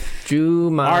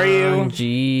 Jumanji. Are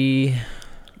you?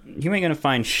 You ain't gonna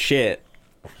find shit.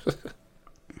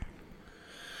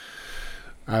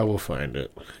 I will find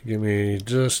it. Give me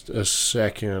just a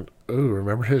second. Ooh,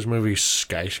 remember his movie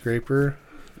Skyscraper?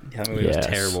 That movie was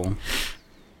terrible.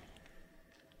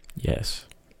 Yes.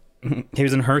 He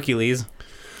was in Hercules.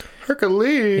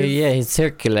 Hercules. Yeah, he's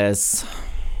Hercules.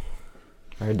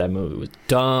 I heard that movie was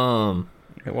dumb.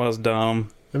 It was dumb.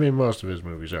 I mean, most of his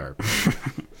movies are.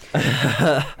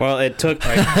 Well, it took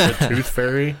like The Tooth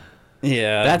Fairy.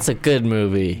 Yeah, that's a good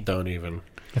movie. Don't even.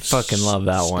 I fucking love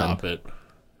that one. Stop it.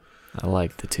 I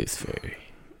like The Tooth Fairy.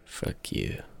 Fuck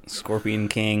you. Scorpion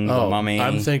King, The Mummy.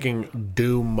 I'm thinking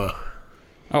Doom.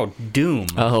 Oh, Doom.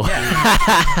 Oh.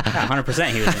 Yeah,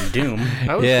 100% he was in Doom.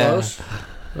 That was close.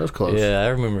 That was close. Yeah, I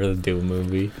remember the Doom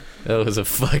movie. That was a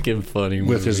fucking funny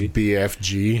movie. With his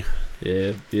BFG.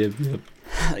 Yeah, yep.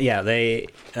 Yeah, they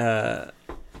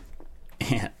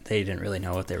didn't really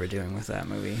know what they were doing with that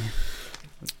movie.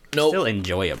 Nope. Still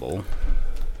enjoyable.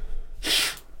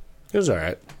 It was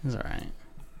alright.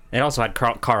 It also had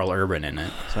Carl Urban in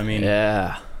it. So I mean,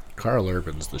 yeah, Carl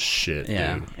Urban's the shit.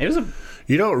 Yeah, dude. it was a.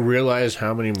 You don't realize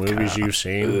how many movies you've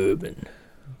seen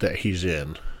that he's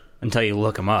in until you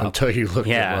look him up. Him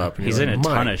up. And He's in a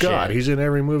ton of God, shit. he's in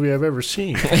every movie I've ever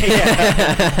seen.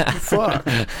 Fuck.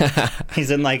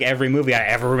 He's in like every movie I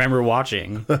ever remember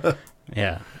watching.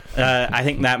 Yeah. I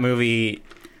think that movie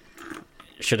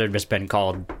should have just been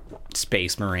called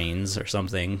Space Marines or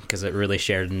something, because it really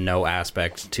shared no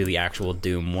aspect to the actual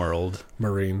Doom world.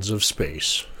 Marines of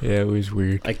Space. Yeah, it was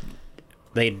weird. Like,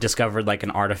 they discovered like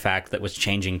an artifact that was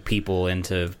changing people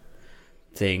into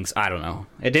things. I don't know.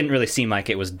 It didn't really seem like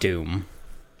it was Doom.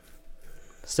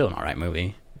 Still an alright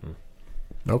movie.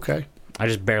 Okay. I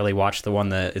just barely watched the one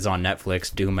that is on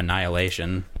Netflix, Doom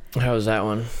Annihilation. How was that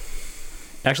one?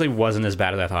 It actually wasn't as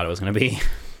bad as I thought it was going to be.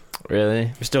 Really?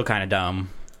 It was still kind of dumb,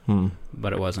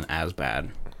 but it wasn't as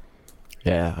bad.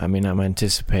 Yeah, I mean, I'm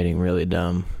anticipating really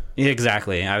dumb. Yeah,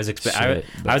 exactly. I was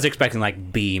expecting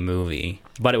like B movie,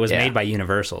 but it was made by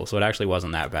Universal, so it actually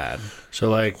wasn't that bad. So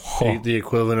like the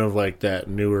equivalent of like that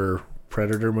newer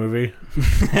Predator movie?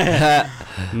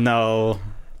 No,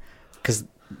 because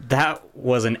that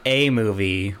was an A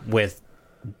movie with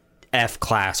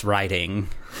F-class writing.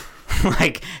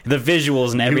 Like the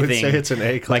visuals and everything. You would say it's an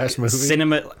A-class movie.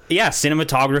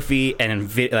 Cinematography and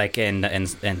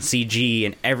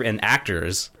CG and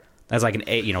actors. That's like an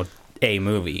A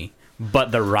movie.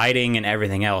 But the writing and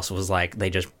everything else was like they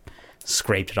just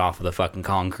scraped it off of the fucking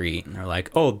concrete and they're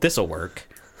like, "Oh, this'll work."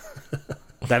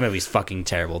 That movie's fucking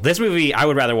terrible. This movie, I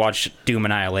would rather watch Doom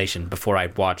Annihilation before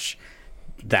I'd watch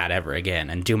that ever again.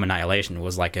 And Doom Annihilation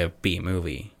was like a B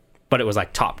movie. But it was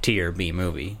like top tier B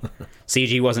movie.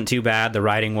 CG wasn't too bad. The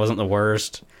writing wasn't the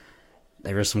worst.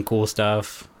 There was some cool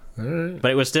stuff. Right.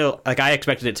 But it was still like I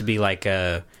expected it to be like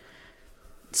a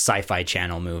Sci-Fi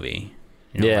Channel movie.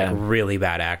 Like really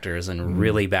bad actors and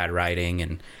really bad writing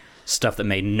and stuff that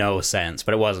made no sense.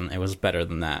 But it wasn't. It was better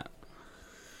than that.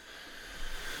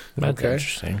 That's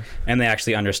interesting. And they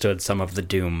actually understood some of the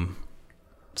Doom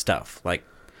stuff. Like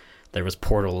there was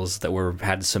portals that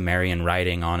had Sumerian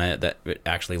writing on it that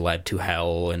actually led to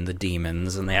hell and the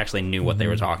demons, and they actually knew what they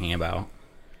were talking about.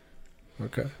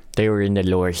 Okay. They were in the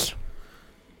lore.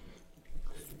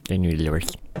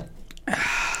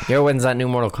 Yo, when's that new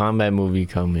Mortal Kombat movie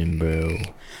coming, bro?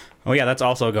 Oh yeah, that's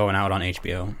also going out on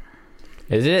HBO.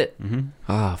 Is it? Mm-hmm.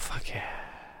 Oh, fuck yeah.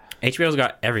 HBO's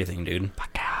got everything, dude. Fuck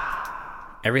yeah.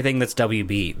 Everything that's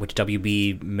WB, which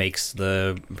WB makes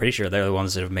I'm pretty sure they're the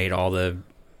ones that have made all the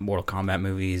Mortal Kombat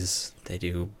movies. They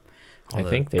do all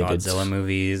the Godzilla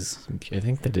movies. I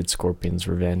think they did Scorpion's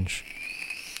Revenge.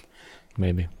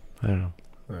 Maybe. I don't know.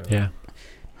 Yeah.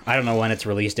 I don't know when its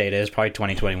release date is. Probably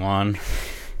 2021.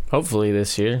 Hopefully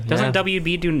this year. Doesn't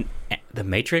WB do The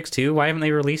Matrix too? Why haven't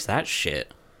they released that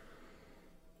shit?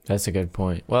 That's a good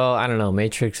point. Well, I don't know.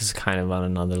 Matrix is kind of on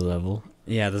another level.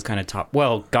 Yeah, that's kind of top.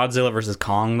 Well, Godzilla versus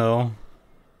Kong, though.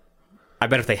 I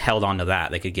bet if they held on to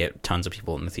that, they could get tons of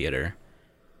people in the theater.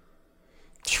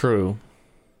 True.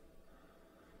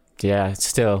 Yeah,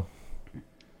 still.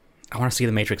 I want to see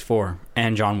The Matrix 4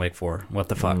 and John Wick 4. What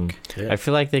the fuck? I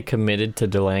feel like they committed to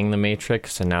delaying The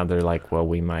Matrix, and now they're like, well,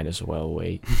 we might as well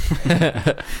wait.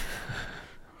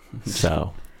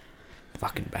 So.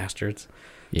 Fucking bastards.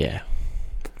 Yeah.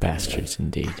 Bastards,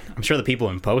 indeed. I'm sure the people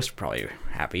in post are probably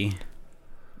happy.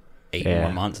 8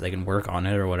 more months they can work on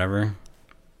it or whatever.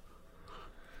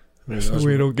 So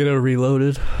we don't get it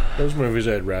reloaded. Those movies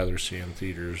I'd rather see in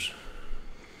theaters.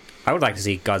 I would like to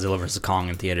see Godzilla vs. Kong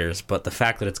in theaters, but the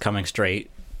fact that it's coming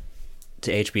straight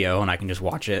to HBO and I can just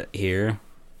watch it here,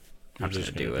 I'm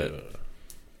just going to do it.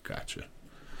 Gotcha.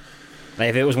 Like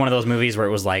if it was one of those movies where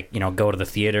it was like, go to the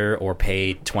theater or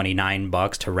pay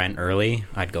 $29 to rent early,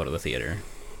 I'd go to the theater.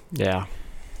 Yeah.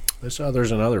 I saw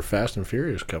there's another Fast and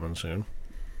Furious coming soon.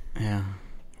 Yeah.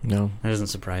 No. That doesn't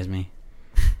surprise me.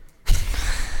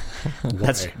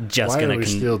 That's just Why going are we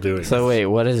still doing So this? wait,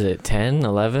 what is it? 10,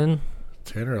 11?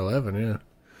 10 or 11, yeah.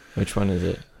 Which one is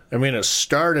it? I mean, it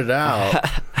started out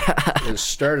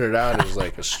as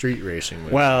like a street racing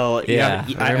movie. Well, yeah.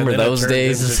 I remember those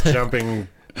days. Jumping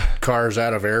cars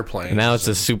out of airplanes. Now it's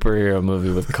a superhero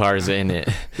movie with cars in it.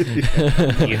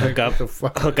 You hook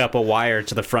up a wire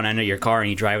to the front end of your car and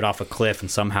you drive it off a cliff,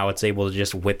 and somehow it's able to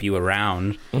just whip you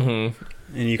around. Mm-hmm.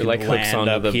 And you can like hooks land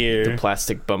onto up here. the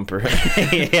plastic bumper.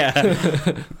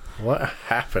 Yeah. What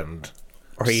happened?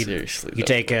 Or Seriously, you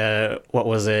take what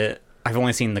was it? I've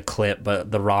only seen the clip,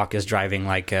 but The Rock is driving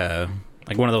like one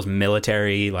of those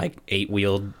military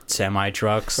 8-wheeled semi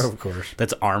trucks. Of course.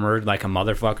 That's armored like a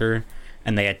motherfucker,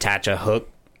 and they attach a hook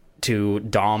to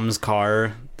Dom's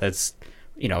car. That's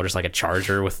just like a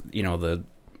Charger with the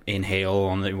inhale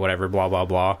on the whatever, blah blah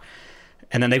blah.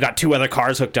 And then they've got 2 other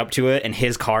cars hooked up to it, and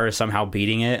his car is somehow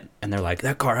beating it. And they're like,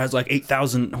 that car has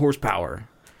 8,000 horsepower.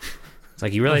 It's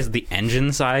like, you realize the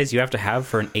engine size you have to have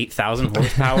for an 8,000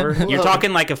 horsepower? You're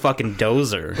talking like a fucking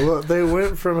dozer. Well, they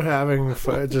went from having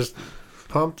just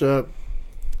pumped up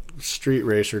street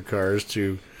racer cars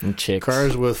to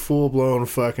cars with full-blown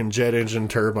fucking jet engine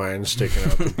turbines sticking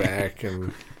out the back,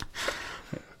 and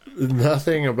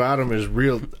nothing about them is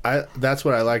real. That's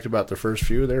what I liked about the first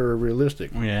few. They were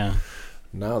realistic. Yeah.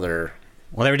 Now they're...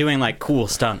 Well, they were doing cool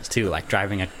stunts too, like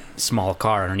driving a small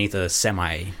car underneath a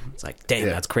semi. It's like, damn,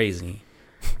 that's crazy.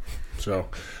 So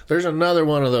there's another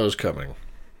one of those coming.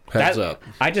 Heads up.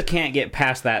 I just can't get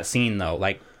past that scene though.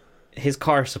 His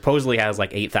car supposedly has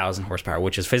 8,000 horsepower,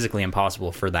 which is physically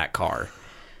impossible for that car.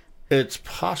 It's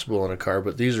possible in a car,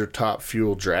 but these are top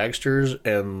fuel dragsters,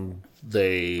 and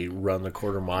they run the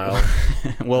quarter mile.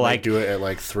 Well, they do it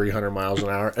at 300 miles an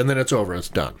hour, and then it's over. It's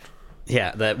done.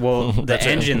 Yeah, the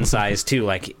engine size too.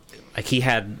 He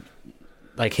had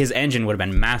his engine would have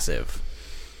been massive,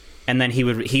 and then he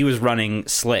was running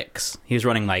slicks. He was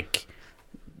running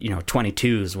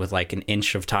 22s with an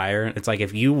inch of tire. It's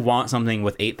if you want something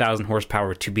with 8,000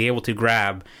 horsepower to be able to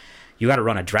grab, you got to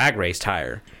run a drag race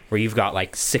tire where you've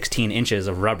got 16 inches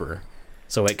of rubber,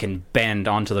 so it can bend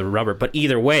onto the rubber. But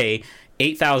either way,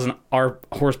 8,000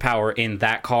 horsepower in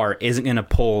that car isn't going to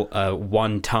pull a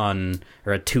 1 ton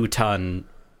or a 2 ton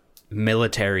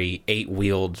military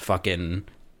 8-wheeled fucking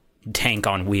tank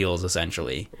on wheels,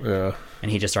 essentially. Yeah. And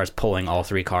he just starts pulling all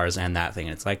 3 cars and that thing.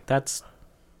 And it's that's...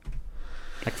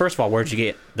 first of all, where'd you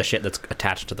get the shit that's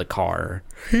attached to the car?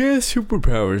 He has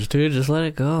superpowers, dude. Just let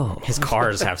it go. His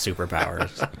cars have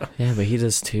superpowers. Yeah, but he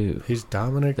does too. He's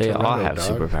Dominic. They all Toretto, have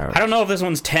superpowers. I don't know if this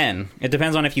one's 10. It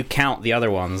depends on if you count the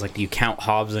other ones. Do you count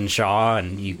Hobbs and Shaw,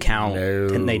 and you count... No.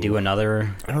 Didn't they do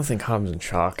another? I don't think Hobbs and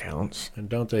Shaw counts. And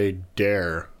don't they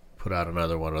dare put out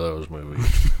another one of those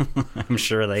movies. I'm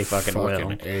sure they fucking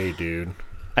will. A, dude.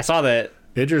 I saw that...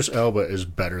 Idris Elba is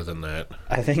better than that.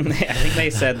 I think they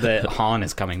said that Han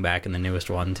is coming back in the newest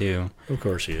one too. Of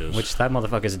course he is. Which that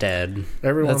motherfucker's dead.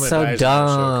 Everyone That's that so dies dumb. in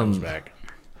that show comes back.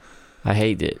 I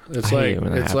hate it. It's I hate it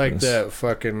when that like happens. that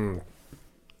fucking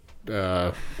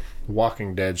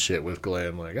Walking Dead shit with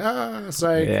Glenn. Like,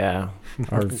 psych. Yeah.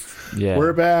 Or, yeah.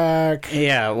 We're back.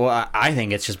 Yeah, well, I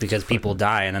think it's just because people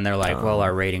die, and then they're like, well,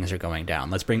 our ratings are going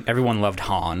down. Everyone loved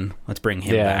Han. Let's bring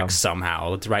him back somehow.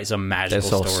 Let's write some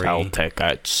magical story.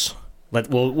 Tickets.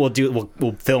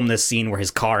 We'll film this scene where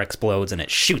his car explodes and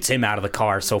it shoots him out of the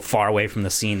car so far away from the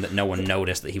scene that no one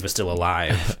noticed that he was still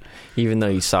alive. Even though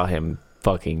you saw him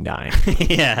fucking dying.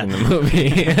 Yeah. In the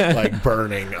movie. Like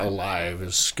burning alive.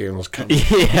 His skin was coming.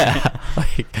 Yeah.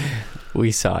 Like,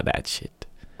 we saw that shit.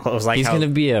 Well, it was like he's going to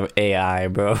be an AI,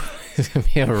 bro. He's going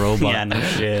to be a robot. Yeah, no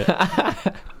shit.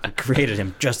 I created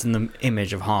him just in the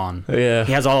image of Han. Yeah.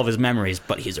 He has all of his memories,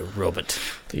 but he's a robot.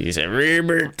 He's a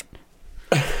robot.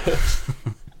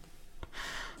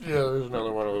 Yeah, there's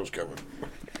another one of those coming.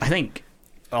 I think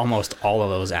almost all of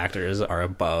those actors are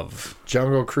above.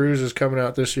 Jungle Cruise is coming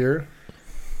out this year.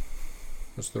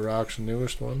 That's The Rock's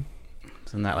newest one.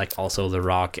 Isn't that like also The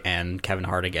Rock and Kevin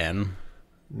Hart again?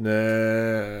 Nah,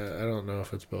 I don't know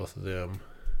if it's both of them.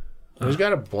 He's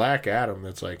got a Black Adam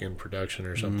that's like in production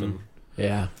or something.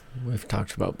 Yeah, we've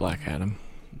talked about Black Adam.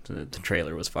 The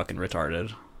trailer was fucking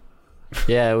retarded.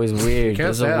 Yeah, it was weird. It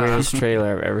was the say weirdest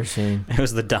trailer I've ever seen. It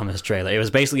was the dumbest trailer. It was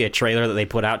basically a trailer that they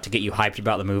put out to get you hyped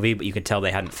about the movie, but you could tell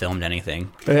they hadn't filmed anything.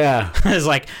 Yeah. It's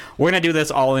like, we're going to do this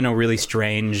all in a really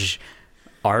strange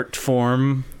art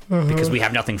form because we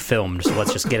have nothing filmed, so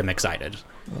let's just get them excited.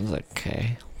 I was like,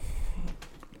 okay.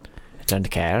 It's on the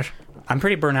cash. I'm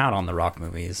pretty burnt out on the Rock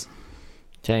movies.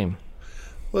 Same.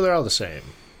 Well, they're all the same.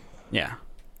 Yeah.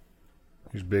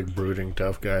 He's a big, brooding,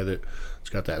 tough guy that's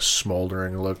got that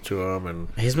smoldering look to him. And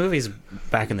his movies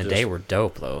back in the day were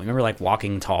dope, though. Remember, like,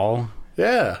 Walking Tall?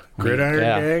 Yeah. Gridiron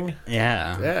Gang?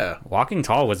 Yeah. Yeah. Walking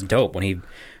Tall was dope when he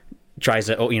tries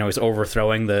to, he's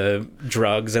overthrowing the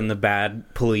drugs and the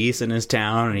bad police in his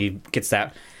town, and he gets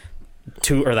that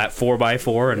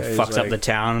 4x4 and fucks up the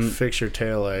town. Fix your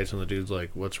taillights, and the dude's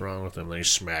like, what's wrong with them? And he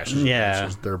smashes them. Yeah.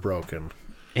 They're broken.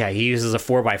 Yeah, he uses a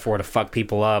 4x4 to fuck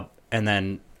people up, and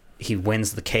then he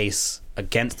wins the case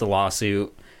against the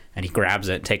lawsuit, and he grabs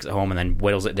it, takes it home, and then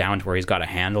whittles it down to where he's got a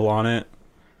handle on it.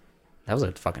 That was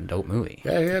a fucking dope movie.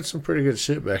 Yeah, he had some pretty good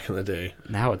shit back in the day.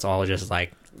 Now it's all just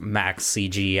like max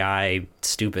CGI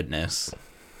stupidness.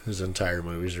 His entire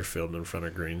movies are filmed in front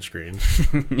of green screens.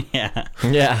 Yeah.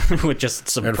 Yeah. With just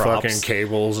some and props. Fucking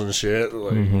cables and shit.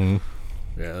 Like,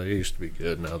 yeah, they used to be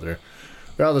good. Now they're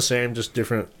all the same, just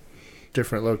different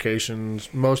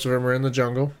locations. Most of them are in the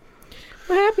jungle.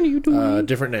 What happened to you, dude?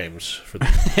 Different names for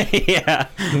them. Yeah.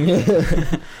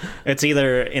 It's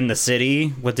either in the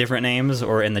city with different names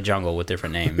or in the jungle with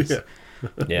different names. Yeah.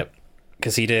 Yep.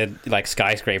 Because he did like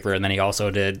Skyscraper, and then he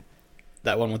also did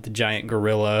that one with the giant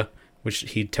gorilla, which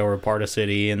he tore apart a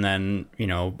city, and then,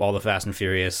 all the Fast and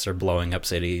Furious are blowing up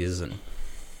cities, and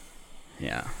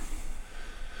yeah.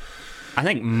 I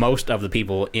think most of the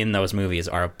people in those movies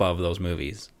are above those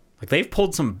movies. Like, they've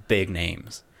pulled some big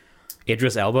names.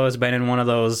 Idris Elba has been in one of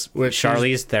those.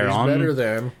 Charlize Theron. He's better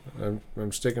than.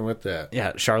 I'm sticking with that.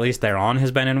 Yeah, Charlize Theron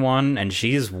has been in one, and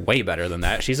she's way better than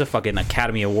that. She's a fucking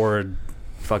Academy Award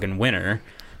fucking winner.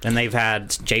 Then they've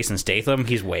had Jason Statham.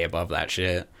 He's way above that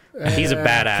shit. And he's a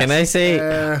badass. Can I say?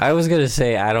 I was gonna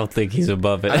say I don't think he's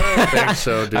above it. I don't think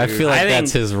so, dude. I feel like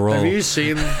that's his role. Have you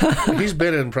seen? He's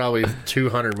been in probably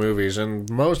 200 movies, and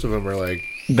most of them are like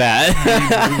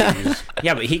that. movies.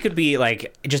 Yeah, but he could be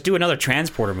like, just do another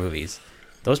Transporter movies.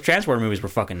 Those Transporter movies were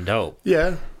fucking dope.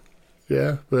 Yeah,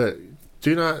 but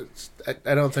do not.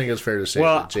 I don't think it's fair to say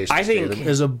that Jason Statham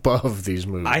is above these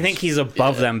movies. I think he's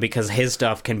above them because his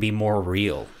stuff can be more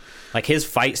real. Like, his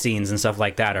fight scenes and stuff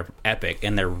like that are epic,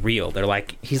 and they're real. They're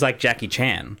like, he's like Jackie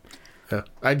Chan. Yeah.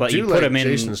 But you put him in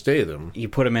Jason Statham. You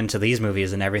put him into these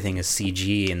movies, and everything is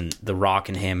CG, and The Rock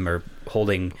and him are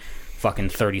holding fucking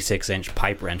 36-inch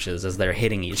pipe wrenches as they're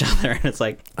hitting each other, and it's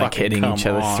like hitting each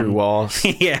other through walls.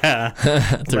 Yeah.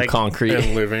 Through concrete.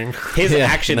 And living. His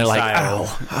action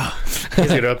style. Like,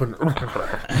 get up and...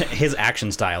 His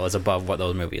action style is above what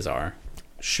those movies are.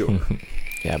 Sure.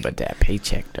 Yeah, but that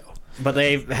paycheck, though. But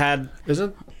they've had...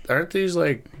 Aren't these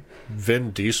like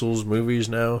Vin Diesel's movies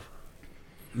now?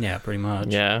 Yeah, pretty much.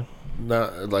 Yeah.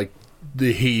 Not like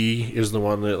he is the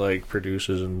one that like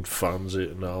produces and funds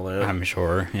it and all that. I'm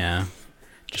sure, yeah.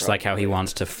 Just like how he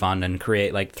wants to fund and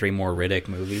create like 3 more Riddick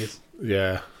movies.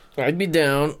 Yeah. I'd be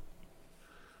down.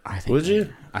 Would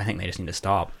you? I think they just need to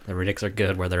stop. The Riddicks are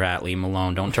good where they're at. Leave them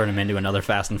alone. Don't turn them into another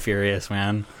Fast and Furious,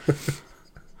 man.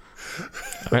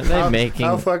 Aren't they making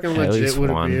how fucking legit would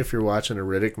one? it be if you're watching a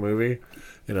Riddick movie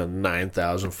and a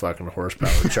 9,000 fucking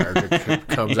horsepower Charger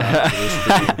comes out of this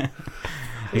screen?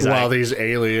 While these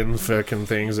alien fucking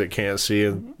things that can't see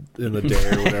in the day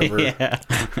or whatever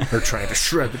are trying to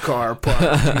shred the car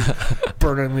apart,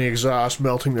 burning the exhaust,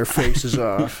 melting their faces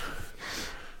off.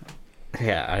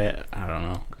 Yeah, I don't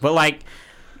know. But like...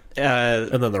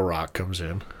 and then The Rock comes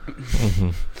in. Mm-hmm.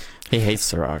 He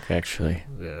hates The Rock, actually.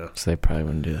 Yeah. So they probably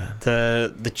wouldn't do that.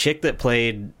 The chick that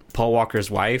played Paul Walker's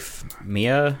wife,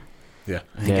 Mia, yeah,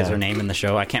 I think is her name in the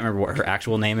show. I can't remember what her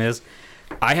actual name is.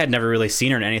 I had never really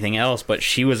seen her in anything else, but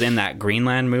she was in that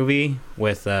Greenland movie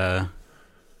with, at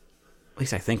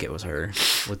least I think it was her,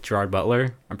 with Gerard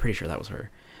Butler. I'm pretty sure that was her.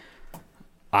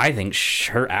 I think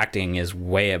her acting is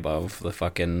way above the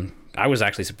fucking... I was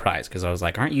actually surprised because I was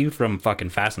like, aren't you from fucking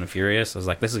Fast and the Furious? I was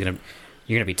like, you're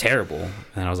gonna be terrible.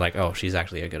 And I was like, oh, she's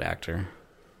actually a good actor.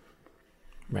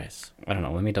 Nice. I don't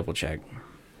know. Let me double check.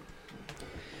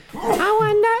 I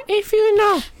wonder if you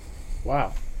know.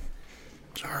 Wow.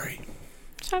 Sorry.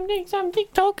 Something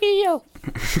Tokyo.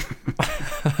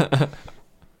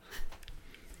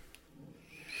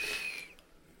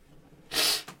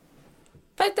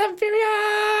 Fast and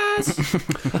Furious.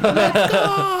 Let's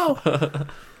go.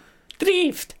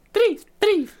 Drift.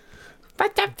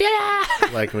 Fast and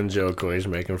Furious. Like when Joe Coy's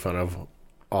making fun of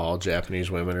all Japanese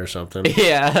women or something.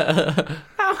 Yeah.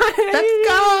 Let's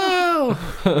go.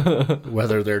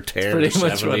 Whether they're 10 or pretty 70,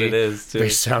 much what it is, too. They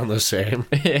sound the same.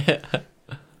 Yeah.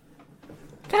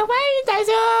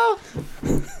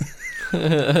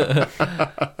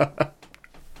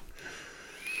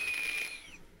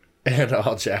 And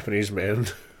all Japanese men,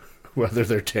 whether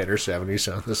they're 10 or 70,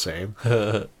 sound the same.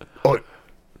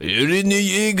 You're in the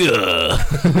Jaeger.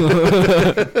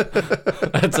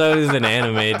 That's always an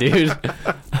anime, dude.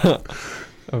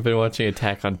 I've been watching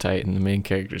Attack on Titan. The main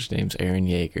character's name's Eren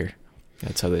Yeager.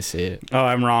 That's how they say it. Oh,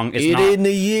 I'm wrong. It's not in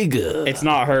the Jaeger. It's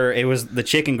not her. It was the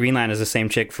chick in Greenland is the same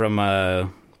chick from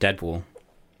Deadpool.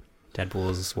 Deadpool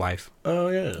is his wife. Oh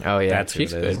yeah. Oh yeah, that's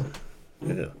she's good.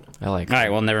 Yeah. I like her. All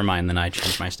right, well, never mind. Then I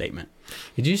changed my statement.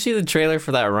 Did you see the trailer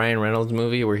for that Ryan Reynolds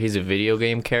movie where he's a video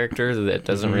game character that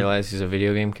doesn't realize he's a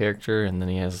video game character, and then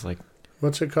he has like...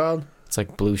 What's it called? It's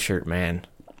like Blue Shirt Man.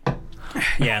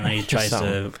 Yeah, and then he tries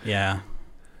to... Yeah.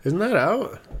 Isn't that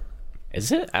out?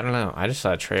 Is it? I don't know. I just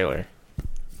saw a trailer.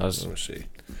 Let me see.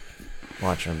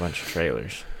 Watching a bunch of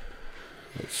trailers.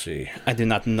 Let's see. I do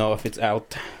not know if it's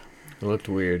out. It looked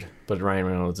weird, but Ryan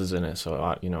Reynolds is in it, so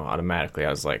automatically I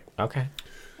was like, okay.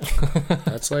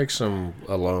 That's like some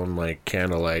Alone, like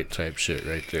candlelight type shit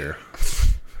right there.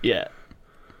 Yeah.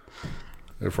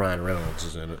 If Ryan Reynolds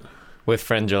is in it. With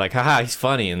friends, you're like, haha, he's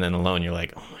funny, and then alone, you're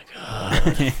like, oh my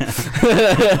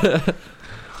god.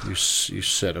 You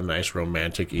set a nice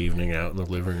romantic evening out in the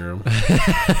living room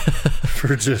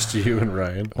for just you and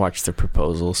Ryan. Watch the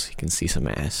proposals. You can see some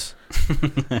ass.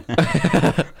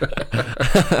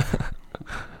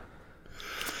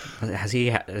 Does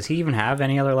he even have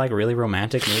any other like really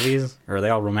romantic movies, or are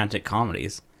they all romantic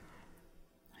comedies?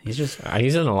 He's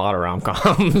in a lot of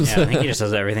rom-coms. Yeah, I think he just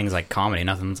does everything's like comedy.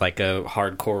 Nothing's like a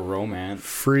hardcore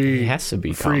romance. He has to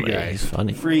be free comedy. guy. He's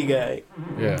funny. Free Guy.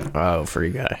 Yeah. Oh, Free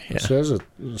Guy. Yeah. It says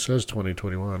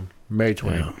 2021. May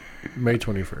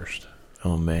 21st.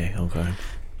 Oh, May. Okay.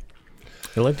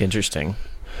 It looked interesting.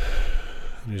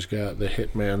 And he's got the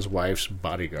hitman's wife's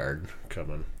bodyguard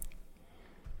coming.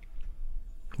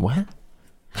 What?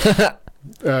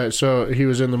 So he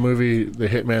was in the movie The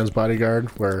Hitman's Bodyguard,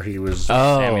 where he was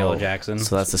Samuel L. Jackson.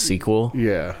 So that's the sequel?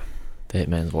 Yeah. The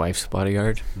Hitman's Wife's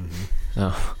Bodyguard? Mm-hmm.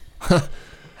 Oh.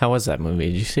 How was that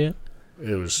movie? Did you see it?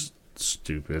 It was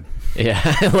stupid. Yeah,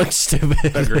 it looked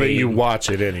stupid. But you watch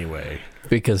it anyway.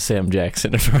 Because Sam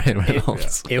Jackson and Ryan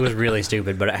Reynolds. It was really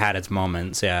stupid, but it had its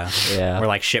moments, yeah. Yeah. Where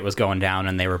like shit was going down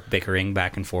and they were bickering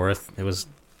back and forth.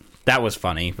 That was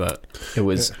funny, but... It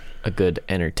was a good,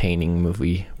 entertaining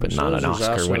movie, but not an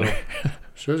Oscar winner.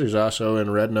 Shows he's also in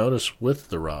Red Notice with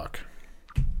The Rock.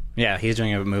 Yeah, he's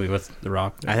doing a movie with The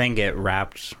Rock. I think it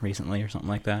wrapped recently or something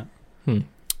like that.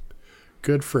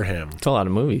 Good for him. It's a lot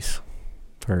of movies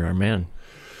for our man.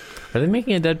 Are they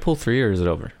making a Deadpool 3 or is it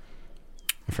over?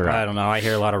 I forgot. I don't know. I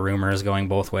hear a lot of rumors going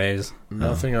both ways.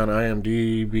 Nothing on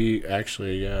IMDb.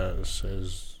 Actually, it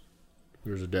says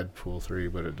there's a Deadpool 3,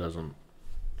 but it doesn't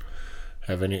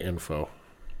have any info.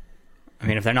 I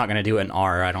mean, if they're not going to do it in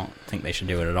R, I don't think they should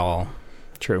do it at all.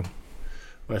 True.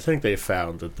 I think they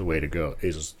found that the way to go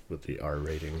is with the R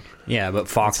rating. Yeah, but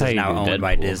Fox That's is how you now do owned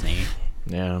by Deadpool. Disney.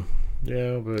 Yeah.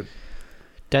 Yeah, but...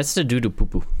 That's the doo-doo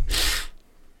poo-poo.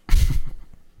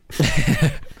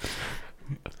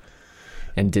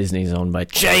 And Disney's owned by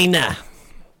China.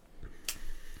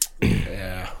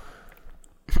 Yeah.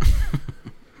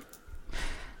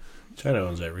 China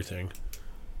owns everything.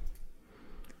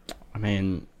 I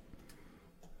mean,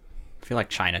 feel like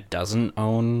China doesn't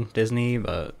own Disney,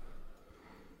 but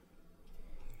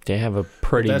they have a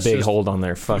pretty big hold on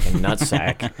their fucking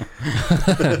nutsack.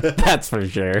 That's for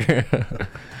sure.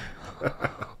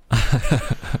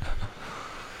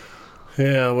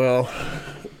 Yeah, well,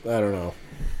 I don't know.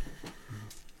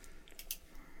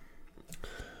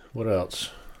 What else?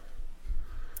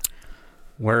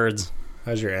 Words.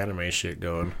 How's your anime shit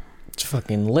going? It's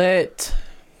fucking lit.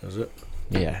 Is it?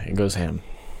 Yeah, it goes ham.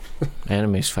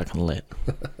 Anime's fucking lit.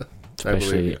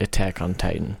 Especially Attack on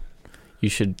Titan. You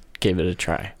should give it a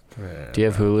try. Yeah, do you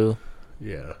have Hulu?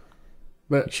 Yeah.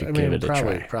 But you should give it a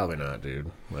try. Probably not, dude.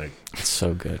 Like, it's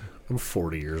so good. I'm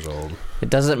 40 years old.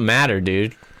 It doesn't matter,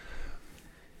 dude.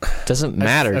 It doesn't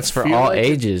matter. It's for all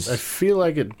ages. I feel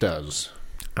like it does.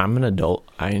 I'm an adult.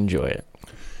 I enjoy it.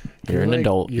 You're an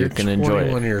adult. You can enjoy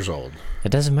it. You're 21 years old. It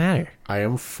doesn't matter. I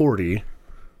am 40.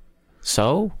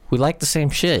 So? We like the same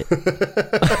shit.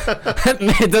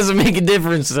 It doesn't make a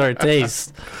difference to our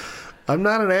taste. I'm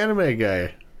not an anime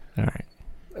guy. All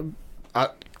right.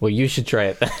 Well, you should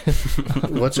try it.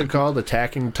 What's it called?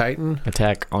 Attacking Titan?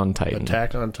 Attack on Titan.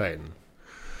 Attack on Titan.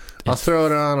 I'll throw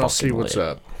it on. I'll see what's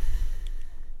up.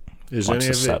 Is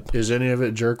any of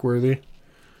it jerk worthy?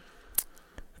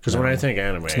 Because when I think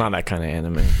anime, it's not that kind of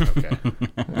anime.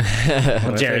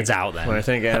 Okay. Jared's out then. When I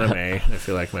think anime, I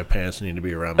feel like my pants need to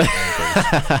be around my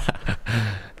ankles.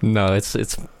 No,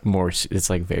 it's more.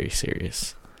 It's like very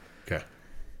serious. Okay.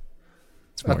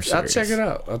 It's more serious. I'll check it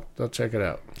out. I'll check it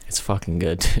out. It's fucking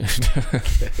good,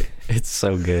 dude. It's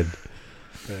so good.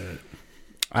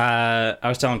 I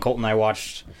was telling Colton I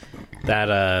watched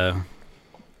that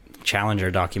Challenger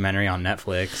documentary on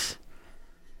Netflix.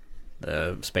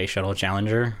 The Space Shuttle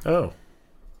Challenger. Oh.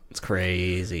 It's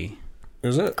crazy.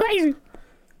 Is it? Crazy.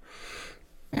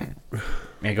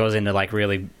 It goes into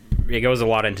it goes a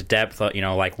lot into depth,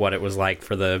 like what it was like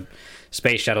for the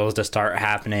space shuttles to start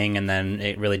happening, and then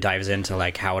it really dives into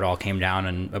like how it all came down,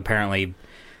 and apparently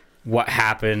what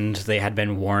happened they had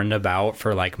been warned about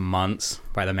for like months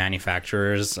by the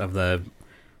manufacturers of the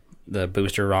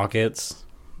booster rockets.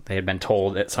 They had been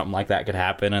told that something like that could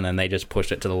happen, and then they just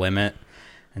pushed it to the limit.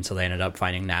 And so they ended up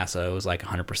finding NASA was like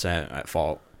 100% at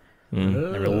fault. They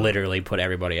were literally put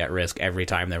everybody at risk every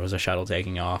time there was a shuttle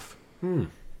taking off.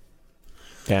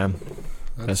 Damn.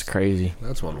 That's crazy.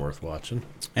 That's one worth watching.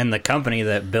 And the company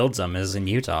that builds them is in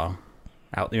Utah.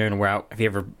 Have you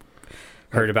ever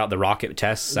heard about the rocket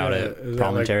tests out at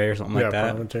Promontory or something like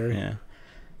that? Promontory. Yeah.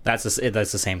 That's the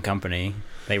same company.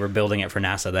 They were building it for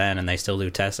NASA then, and they still do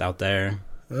tests out there.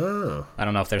 Oh. I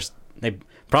don't know if they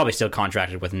probably still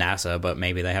contracted with NASA, but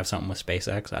maybe they have something with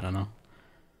SpaceX. I don't know.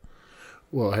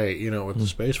 Well, hey, with the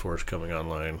Space Force coming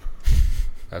online,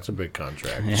 that's a big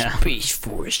contract. Yeah. Space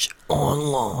Force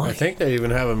online. I think they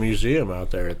even have a museum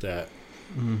out there at that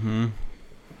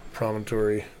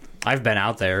Promontory. I've been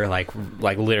out there, like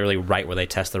literally right where they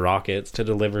test the rockets to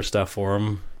deliver stuff for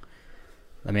them.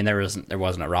 I mean, there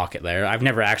wasn't a rocket there. I've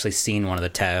never actually seen one of the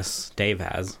tests. Dave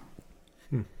has.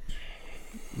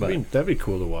 But I mean, that'd be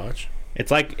cool to watch.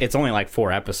 It's only like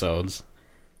 4 episodes,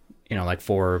 like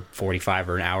 4 45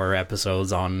 or an hour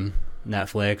episodes on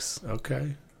Netflix.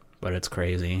 Okay. But it's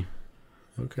crazy.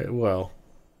 Okay, well,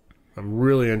 I'm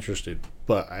really interested,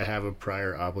 but I have a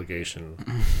prior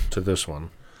obligation to this one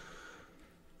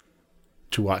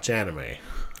to watch anime.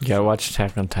 You gotta watch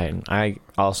Attack on Titan. I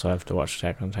also have to watch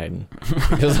Attack on Titan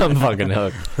because I'm fucking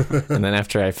hooked. And then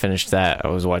after I finished that, I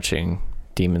was watching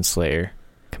Demon Slayer,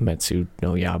 Kimetsu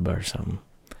no Yaiba or something.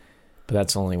 But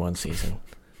that's only one season.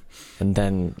 And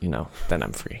then, then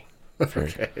I'm free.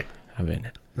 I'm in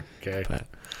it. Okay. But,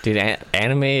 dude,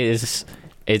 anime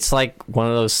it's like one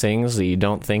of those things that you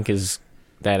don't think is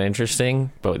that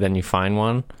interesting, but then you find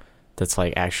one that's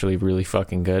like actually really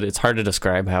fucking good. It's hard to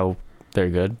describe how they're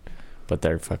good, but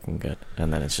they're fucking good.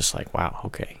 And then it's just like, wow,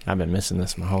 okay, I've been missing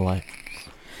this my whole life.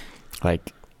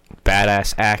 Like,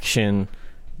 badass action,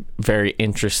 very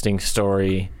interesting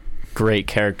story, great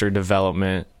character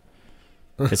development.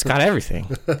 It's got everything.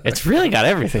 It's really got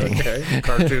everything. Okay.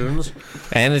 Cartoons.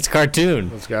 And it's cartoon.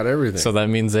 It's got everything. So that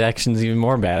means the action's even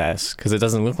more badass because it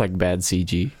doesn't look like bad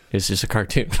CG. It's just a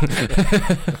cartoon.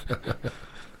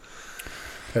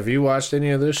 Have you watched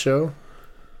any of this show?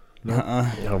 No.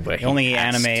 Nobody. The only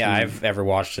anime I've ever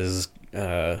watched is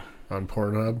on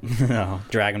Pornhub. No,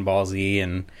 Dragon Ball Z,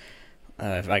 and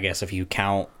I guess if you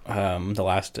count the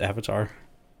last Avatar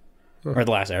or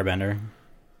the last Airbender.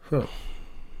 Huh.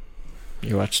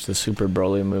 You watched the Super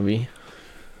Broly movie?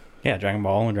 Yeah, Dragon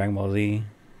Ball and Dragon Ball Z.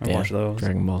 I watched those.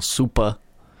 Dragon Ball Super.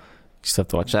 You still have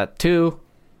to watch that too.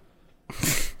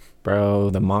 Bro,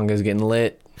 the manga's getting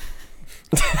lit.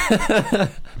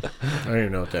 I don't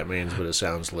even know what that means, but it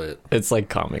sounds lit. It's like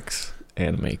comics,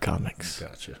 anime comics.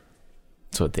 Gotcha.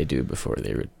 That's what they do before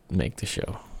they would make the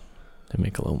show. They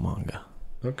make a little manga.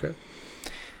 Okay.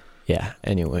 Yeah,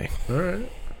 anyway. All right.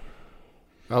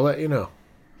 I'll let you know.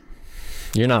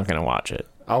 You're not going to watch it.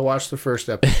 I'll watch the first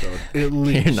episode, at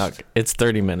least. You're not. It's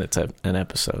 30 minutes an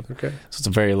episode. Okay. So it's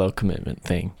a very low commitment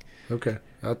thing. Okay.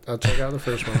 I'll check out the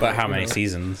first one. But how many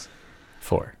seasons?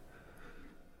 4.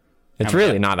 It's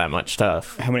really not that much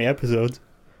stuff. How many episodes?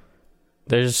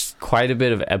 There's quite a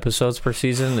bit of episodes per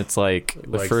season. It's like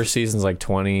the first season's like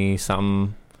 20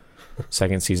 something,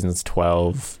 second season's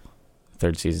 12,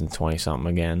 third season's 20 something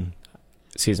again.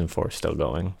 Season 4 is still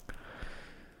going.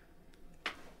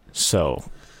 So,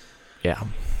 yeah.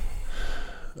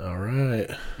 All right.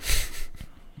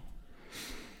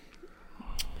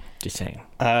 Just saying.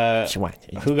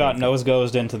 Who got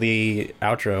nose-ghosted into the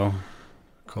outro?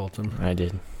 Colton. I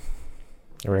did.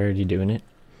 We're already doing it.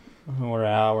 We're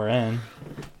an hour in.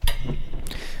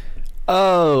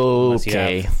 Oh, Unless you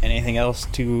okay. have anything else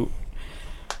to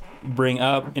bring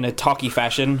up in a talky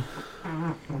fashion?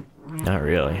 Not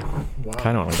really. Wow.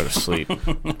 Kind of want to go to sleep.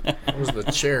 That was the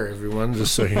chair, everyone,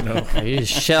 just so you know. You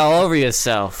just shit all over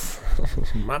yourself.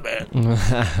 My bad.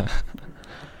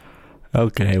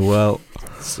 Okay, well.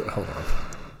 So, hold on.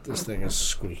 This thing is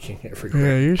squeaking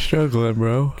everywhere. Yeah, you're struggling,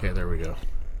 bro. Okay, there we go.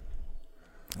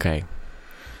 Okay.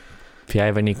 If you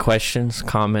have any questions,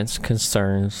 comments,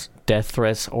 concerns, death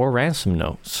threats, or ransom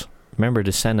notes, remember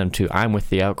to send them to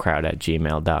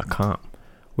imwiththeoutcrowd@gmail.com.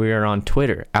 We are on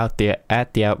Twitter we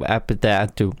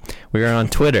are on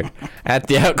Twitter at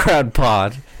the Outcrowd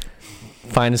Pod.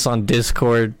 Find us on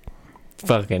Discord,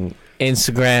 fucking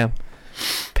Instagram,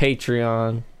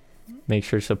 Patreon. Make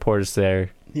sure to support us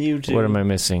there. YouTube. What am I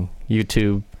missing?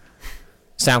 YouTube,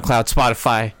 SoundCloud,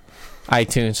 Spotify,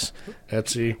 iTunes.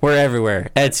 Etsy. We're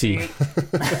everywhere. Etsy.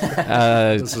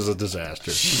 This is a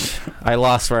disaster. I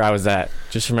lost where I was at.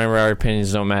 Just remember our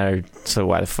opinions don't matter, so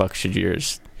why the fuck should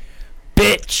yours?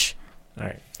 Bitch!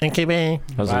 Alright. Thank you, man.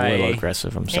 That was a little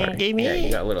aggressive, I'm sorry. Yeah, you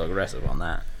got a little aggressive on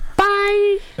that.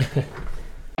 Bye!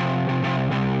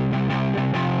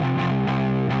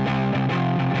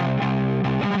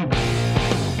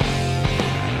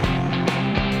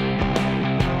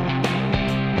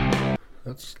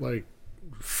 That's like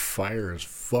fire as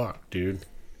fuck, dude.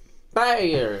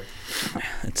 Fire!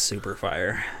 It's super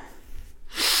fire.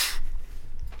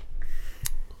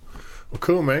 Well,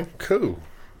 cool, man. Cool.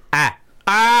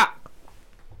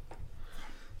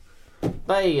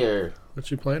 Fire!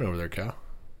 What you playing over there, Cal?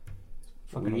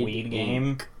 Fucking weed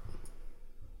game.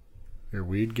 Your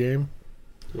weed game?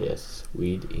 Yes,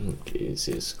 Weed Inc.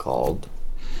 is called.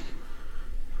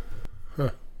 Huh.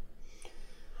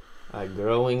 I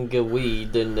growing the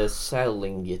weed and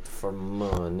selling it for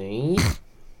money.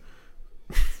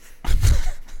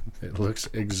 It looks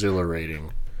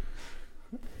exhilarating.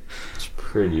 It's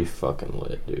pretty fucking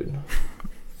lit, dude.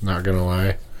 Not gonna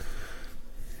lie.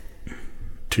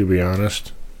 To be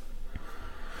honest.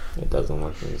 It doesn't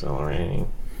look exhilarating.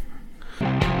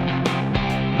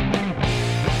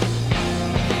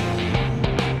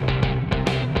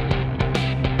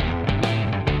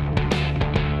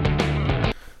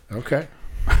 Okay.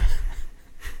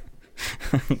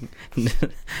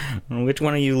 Which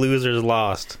one of you losers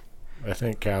lost? I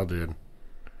think Cal did.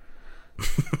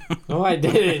 No, I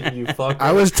didn't, you fucker.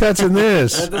 I was touching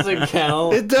this. That doesn't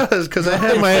count. It does, because I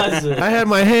had It doesn't. I had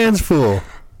my hands full.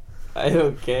 I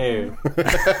don't care.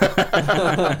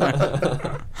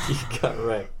 You got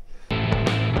wrecked.